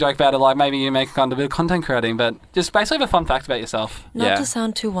even I can joke about it, like maybe you make kind of a bit of content creating, but just basically have a fun fact about yourself. Not to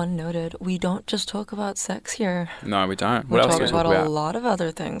sound too one-noted, we don't just talk about sex here. No, we don't. We talk about a lot of other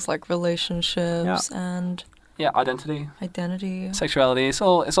things like relationships and identity, sexuality. It's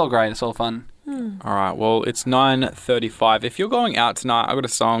all great. It's all fun. All right. Well, it's 9:35. If you're going out tonight, I've got a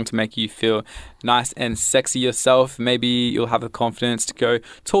song to make you feel nice and sexy yourself. Maybe you'll have the confidence to go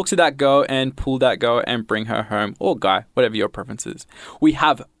talk to that girl and pull that girl and bring her home, or guy, whatever your preference is. We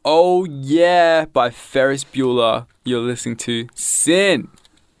have Oh Yeah by Ferris Bueller. You're listening to Sin.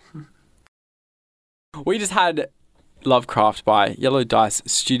 We just had Lovecraft by Yellow Dice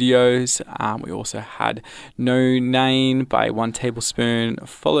Studios. We also had No Name by One Tablespoon,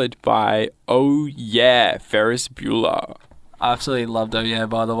 followed by Oh Yeah, Ferris Bueller. I absolutely loved Oh Yeah,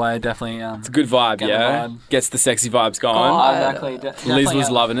 by the way. Definitely. It's a good vibe, yeah? Gets the sexy vibes going. Exactly. Liz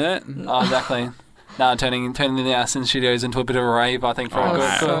was loving it. Oh, exactly. No, turning the Sin Studios into a bit of a rave, I think, for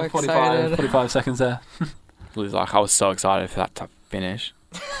a good 45 seconds there. Liz, I was so excited for that to finish.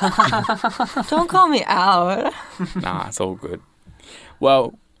 Don't call me out. Nah, it's all good.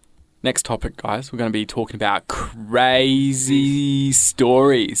 Well, next topic, guys. We're going to be talking about crazy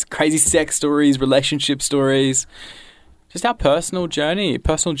stories. Crazy sex stories, relationship stories. Just our personal journey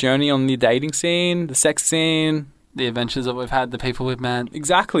on the dating scene, the sex scene. The adventures that we've had, the people we've met.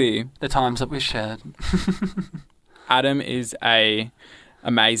 Exactly. The times that we've shared. Adam is a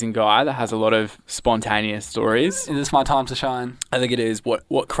amazing guy that has a lot of spontaneous stories. Is this my time to shine? I think it is.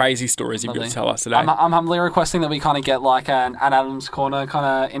 What crazy stories you've got to tell us today? I'm humbly requesting that we kind of get like an Adam's Corner kind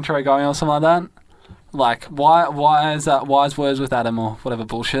of intro going or something like that. Like, why is that Wise Words with Adam or whatever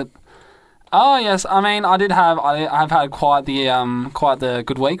bullshit? Oh yes, I mean I've had quite the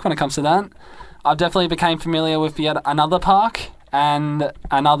good week when it comes to that. I've definitely became familiar with yet another park and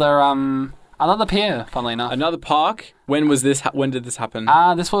another pier, funnily enough. Another park? When was this? When did this happen?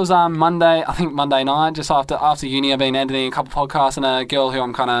 This was Monday night, just after uni. I've been editing a couple podcasts, and a girl who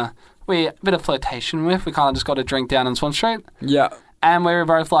I'm a bit of flirtation with. We kind of just got a drink down in Swan Street. Yeah. And we were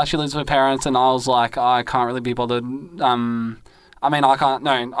both like, she lives with her parents, and I was like, I can't really be bothered. I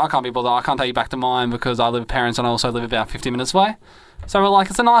can't be bothered. I can't take you back to mine because I live with parents and I also live about 50 minutes away. So we're like,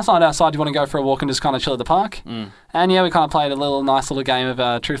 it's a nice night outside. Do you want to go for a walk and just kind of chill at the park? And yeah, we kind of played a nice little game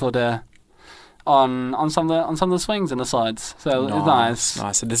of Truth or Dare on some of the swings and the slides. So it's nice.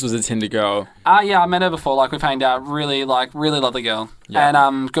 Nice. So this was a Tinder girl. Yeah, I met her before. Like, we've hanged out. Really lovely girl. Yeah.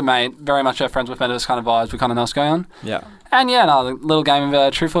 And good mate. Very much her friends with us kind of vibes. We kind of know what's going on. Yeah. And yeah, a little game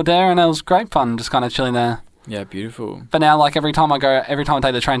of Truth or Dare, and it was great fun. Just kind of chilling there. Yeah, beautiful. But now, like, every time I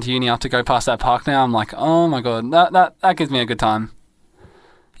take the train to uni, I have to go past that park now. I'm like, oh my god, that gives me a good time.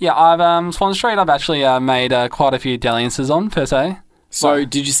 Yeah, Swan Street, I've actually made quite a few dalliances on, per se. So,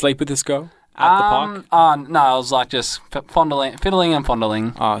 did you sleep with this girl? at the park? No, I was like just fiddling and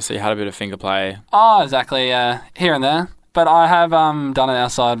fondling. Oh, so you had a bit of finger play. Oh, exactly. Here and there. But I have done it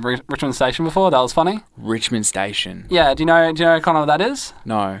outside Richmond Station before. That was funny. Richmond Station. Yeah. Do you know kind of what that is?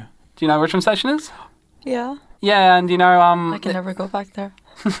 No. Do you know what Richmond Station is? Yeah. Yeah, and you know I can never go back there.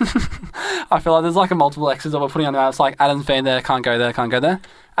 I feel like there's like a multiple X's that we're putting on there. It's like Adam's been there, can't go there, can't go there.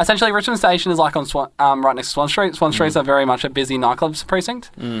 Essentially, Richmond Station is like on right next to Swan Street. Swan Street's are very much a busy nightclubs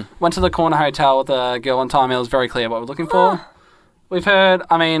precinct. Went to the corner hotel with a girl one time. It was very clear what we're looking for. We've heard,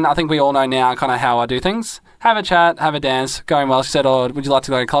 I think we all know now kind of how I do things. Have a chat, have a dance, going well. She said, oh, would you like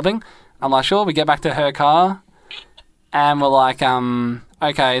to go clubbing? I'm like, sure. We get back to her car and we're like,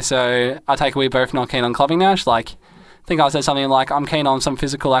 okay, so I take it we're both not keen on clubbing now. She's like, I think I said something like, I'm keen on some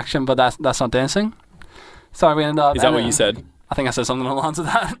physical action, but that's not dancing. So we ended up... Is that what you said? I think I said something along the lines of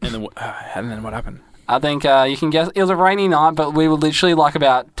that. And then what happened? I think you can guess. It was a rainy night, but we were literally like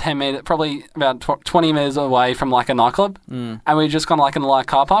about 10 minutes, probably about 20 minutes away from like a nightclub. And we were just kind of like in a light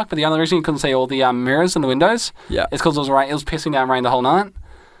car park. But the only reason you couldn't see all the mirrors in the windows is because it was rain. It was pissing down rain the whole night.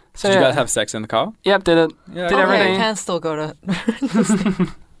 So, did you guys have sex in the car? Yep, did it. Yeah, did everything. You can still go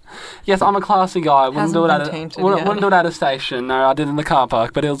to... Yes, I'm a classy guy. Wouldn't do it at a station. No, I did in the car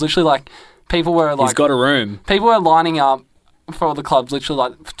park. But it was literally like people were like... He's got a room. People were lining up for the clubs literally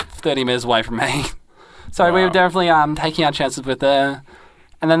like 30 minutes away from me. So we were definitely taking our chances with there.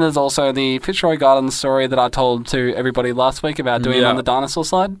 And then there's also the Fitzroy Gardens story that I told to everybody last week about doing it on the dinosaur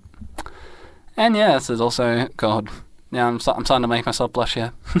slide. And yes, there's also... God, now I'm starting to make myself blush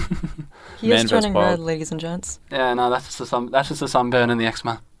here. He is turning red, ladies and gents. Yeah, no, that's just a sunburn in the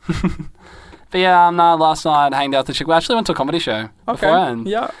eczema. But yeah, last night I hanged out with the chick. We actually went to a comedy show beforehand.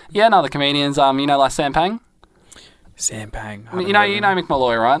 Yeah, no, the comedians, like Sam Pang. Sam Pang. You know Mick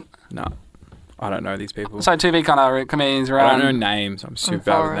Malloy, right? No, I don't know these people. So two big kind of comedians around. I don't know names. I'm super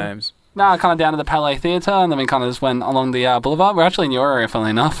bad with names. No, kind of down to the Palais Theatre, and then we kind of just went along the boulevard. We're actually in your area,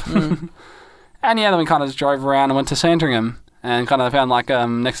 funnily enough. And yeah, then we kind of just drove around and went to Sandringham, and kind of found like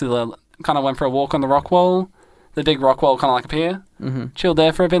next to the kind of went for a walk on the rock wall. The big rock wall, kind of like a pier. Chilled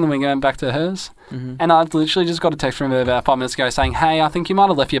there for a bit, and then we went back to hers. And I literally just got a text from her about 5 minutes ago saying, hey, I think you might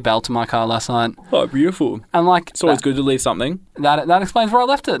have left your belt in my car last night. Oh, beautiful. And like... It's always good to leave something. That explains where I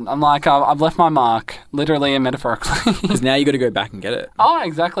left it. I'm like, I've left my mark, literally and metaphorically. Because now you got to go back and get it. Oh,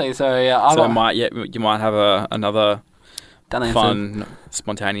 exactly. So, yeah. You might have another... fun,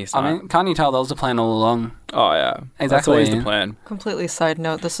 spontaneous night. I mean, can't you tell that was the plan all along? Oh, yeah. Exactly. That's always the plan. Completely side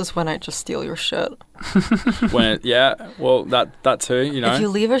note, this is when I just steal your shit. Well, that too, you know. If you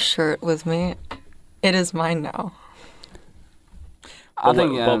leave a shirt with me, it is mine now. I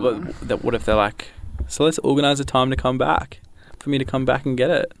think, what if they're like, so let's organise a time to come back, for me to come back and get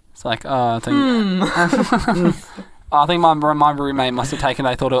it? It's like, I think my roommate must have taken it.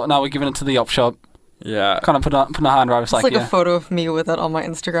 They thought, no, we're giving it to the op shop. Yeah. Kind of put a hard drive. It's like a photo of me with it on my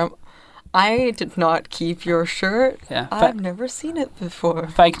Instagram. I did not keep your shirt. Yeah. I've never seen it before.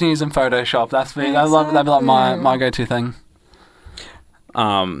 Fake news and Photoshop. That'd be like my go-to thing.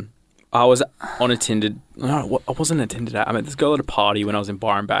 I was on a Tinder... No, I wasn't a Tinder date. I met this girl at a party when I was in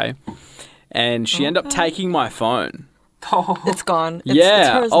Byron Bay. And she ended up taking my phone. Oh. It's gone. It's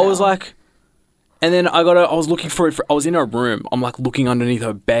hers now. I was like... And then I was looking for it. I was in her room. I'm like looking underneath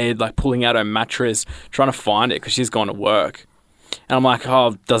her bed, like pulling out her mattress, trying to find it because she's gone to work. And I'm like,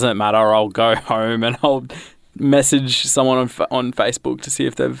 oh, doesn't matter. I'll go home and I'll message someone on Facebook to see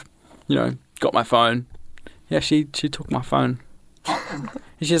if they've, got my phone. Yeah, she took my phone. And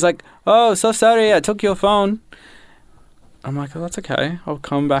she's like, oh, so sorry, I took your phone. I'm like, oh, that's okay. I'll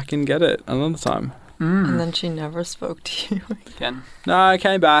come back and get it another time. And then she never spoke to you again. No, I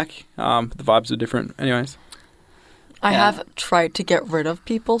came back. The vibes were different. Anyways. I have tried to get rid of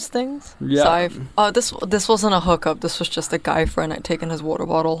people's things. Yeah. So this wasn't a hookup. This was just a guy friend. I'd taken his water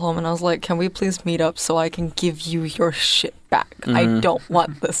bottle home, and I was like, can we please meet up so I can give you your shit back? I don't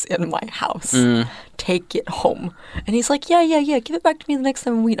want this in my house. Take it home. And he's like, yeah. Give it back to me the next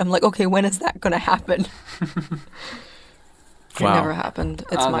time we meet. I'm like, okay, when is that going to happen? It never happened.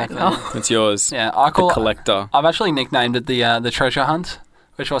 It's mine now. It's yours. Yeah, I call the collector. I've actually nicknamed it the treasure hunt,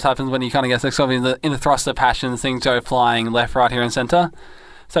 which what happens when you kind of get sort of in the thrust of passion, things go flying left, right, here, and centre.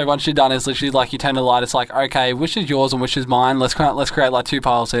 So once you're done, it's literally like you turn the light. It's like, okay, which is yours and which is mine? Let's create like two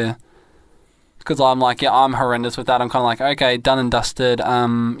piles here. Because I'm like, I'm horrendous with that. I'm kind of like, okay, done and dusted.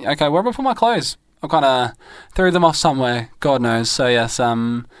 Okay, where do I put my clothes? I kind of threw them off somewhere. God knows. So yes, I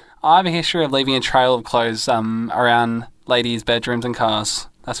have a history of leaving a trail of clothes around ladies' bedrooms and cars.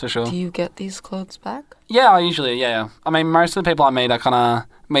 That's for sure. Do you get these clothes back? Yeah, I usually, yeah. I mean, most of the people I meet, I kind of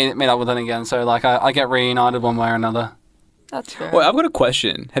meet up with them again. So, like, I get reunited one way or another. That's fair. Well, I've got a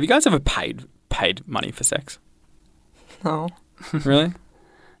question. Have you guys ever paid money for sex? No. Really?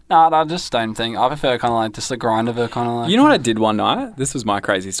 No, I just don't think. I prefer kind of like just the grind of it, kind of like. You know what I did one night? This was my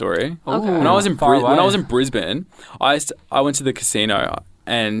crazy story. Okay. When I was in Brisbane, I went to the casino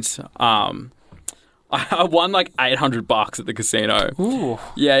and I won like $800 at the casino. Ooh,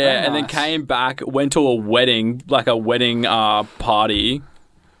 yeah, very and then nice. came back, went to a wedding, party,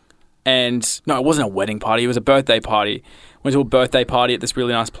 and no, it wasn't a wedding party. It was a birthday party. Went to a birthday party at this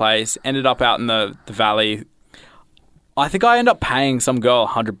really nice place. Ended up out in the valley. I think I ended up paying some girl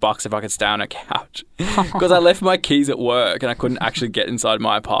 $100 if I could stay on her couch because I left my keys at work and I couldn't actually get inside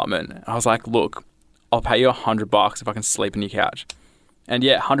my apartment. I was like, look, I'll pay you $100 if I can sleep on your couch. And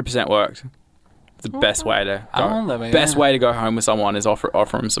yeah, 100% worked. It's the best way to go. Best way to go home with someone is offer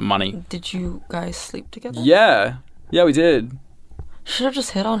them some money. Did you guys sleep together? Yeah, we did. Should have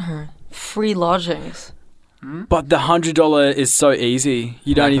just hit on her. Free lodgings. But the $100 is so easy.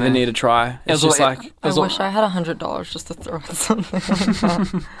 You don't even need to try. It's just like... I wish I had $100 just to throw at something like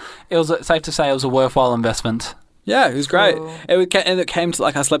that. It was safe to say it was a worthwhile investment. Yeah, it was great. It came to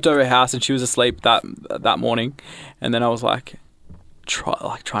like I slept over her house and she was asleep that morning, and then I was like,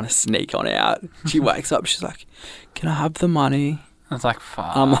 trying to sneak on out. She wakes up. She's like, "Can I have the money?" I was like,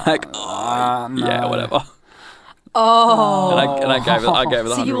 "Fuck." I'm like, "Oh, no. yeah, whatever." Oh. And I gave her the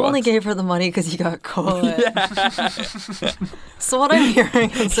 $100. So you only gave her the money because you got caught. Yeah. So what I'm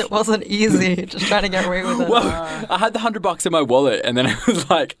hearing is it wasn't easy just trying to get away with it. Well, I had the $100 in my wallet, and then it was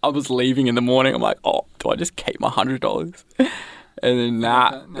like I was leaving in the morning. I'm like, "Oh, do I just keep my $100?" And then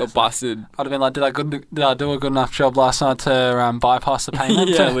got busted. I'd have been like, did I do a good enough job last night to bypass the payment?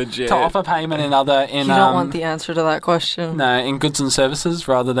 Yeah, legit. To offer payment in other... You don't want the answer to that question. No, in goods and services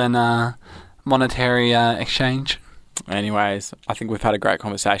rather than monetary exchange. Anyways, I think we've had a great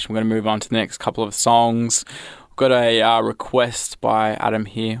conversation. We're going to move on to the next couple of songs. We've got a request by Adam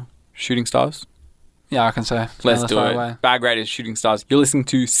here. Shooting Stars. Yeah, I can say. Let's do it. Away. Bag Raiders, Shooting Stars. You're listening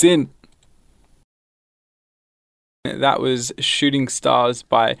to Sin. That was Shooting Stars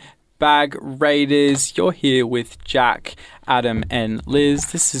by Bag Raiders. You're here with Jack, Adam, and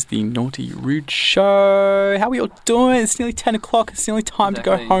Liz. This is the Naughty Rude Show. How are we all doing? It's nearly 10 o'clock. It's nearly time to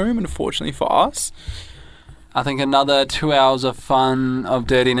go home, unfortunately for us. I think another 2 hours of fun, of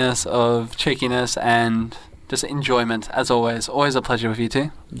dirtiness, of cheekiness, and just enjoyment, as always. Always a pleasure with you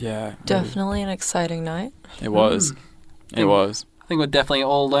two. Yeah. Definitely an exciting night. It was. It was. I think we've definitely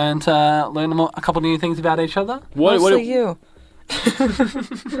all learned a couple of new things about each other. Mostly you.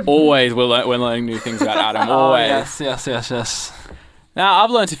 Always we're learning new things about Adam. Always. Yes. Now, I've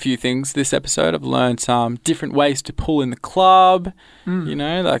learned a few things this episode. I've learned different ways to pull in the club. You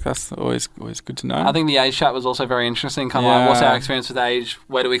know, like that's always good to know. I think the age chat was also very interesting. Kind of like, what's our experience with age?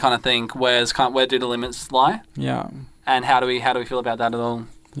 Where do we kind of think? Where do the limits lie? Yeah. And how do we feel about that at all?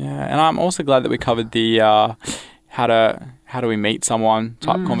 Yeah, and I'm also glad that we covered the how do we meet someone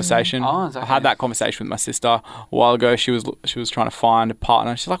type conversation. Oh, exactly. I had that conversation with my sister a while ago. She was trying to find a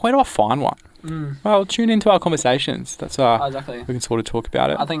partner. She's like, "Where do I find one?" Well, tune into our conversations. That's exactly. We can sort of talk about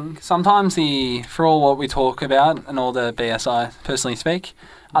it. I think sometimes for all what we talk about and all the BS I personally speak,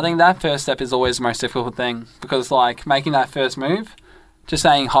 I think that first step is always the most difficult thing because like making that first move, just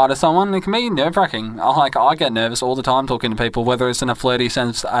saying hi to someone, it can be nerve-wracking. I get nervous all the time talking to people, whether it's in a flirty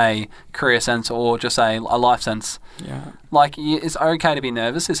sense, a career sense, or just a life sense. Yeah. Like, it's okay to be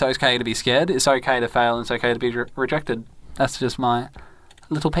nervous. It's okay to be scared. It's okay to fail. And it's okay to be rejected. That's just my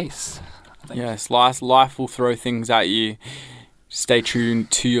little piece. Yes, life will throw things at you. Stay true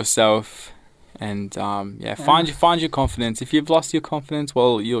to yourself, and find your confidence. If you've lost your confidence,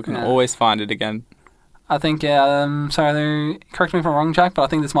 well, you can always find it again. I think, sorry, correct me if I'm wrong, Jack, but I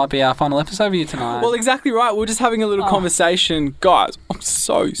think this might be our final episode of you tonight. Well, exactly right. We're just having a little conversation. Guys, I'm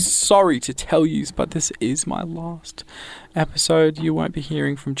so sorry to tell you, but this is my last episode. You won't be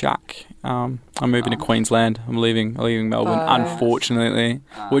hearing from Jack. I'm moving to Queensland. I'm leaving Melbourne, unfortunately.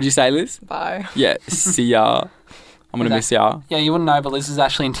 What'd you say, Liz? Bye. Yeah, see ya. I'm going to miss ya. Yeah, you wouldn't know, but Liz is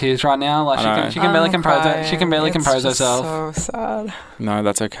actually in tears right now. Like she can barely compose it. She can barely compose herself. So sad. No,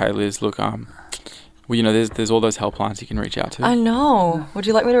 that's okay, Liz. Look, well, you know, there's all those helplines you can reach out to. I know. Would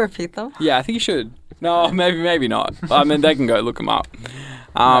you like me to repeat them? Yeah, I think you should. No, maybe not. I mean, they can go look them up.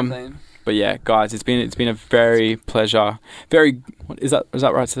 But yeah, guys, it's been a very pleasure. Is that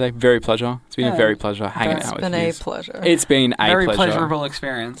right to say? Very pleasure. It's been a very pleasure hanging out with you. It's been a pleasure. It's been a very pleasure. Pleasurable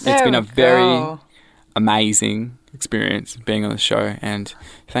experience. It's been a very amazing experience being on the show, and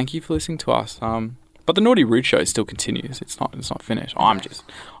thank you for listening to us. But the Naughty Rude Show still continues. It's not finished. I'm just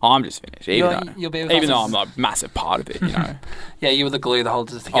finished. Even though I'm a massive part of it, you know. Yeah, you were the glue that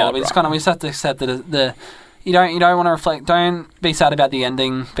holds us together. We just we just have to accept that you don't want to reflect. Don't be sad about the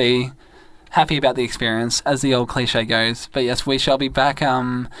ending. Be happy about the experience, as the old cliche goes. But yes, we shall be back.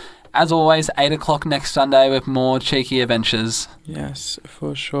 As always, 8 o'clock next Sunday with more cheeky adventures. Yes,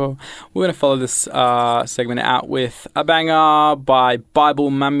 for sure. We're going to follow this segment out with a banger by Bible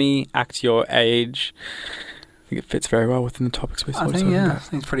Mummy, Act Your Age. I think it fits very well within the topics we're talking about. I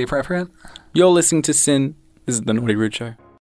think it's pretty appropriate. You're listening to Sin. This is The Naughty Rude Show.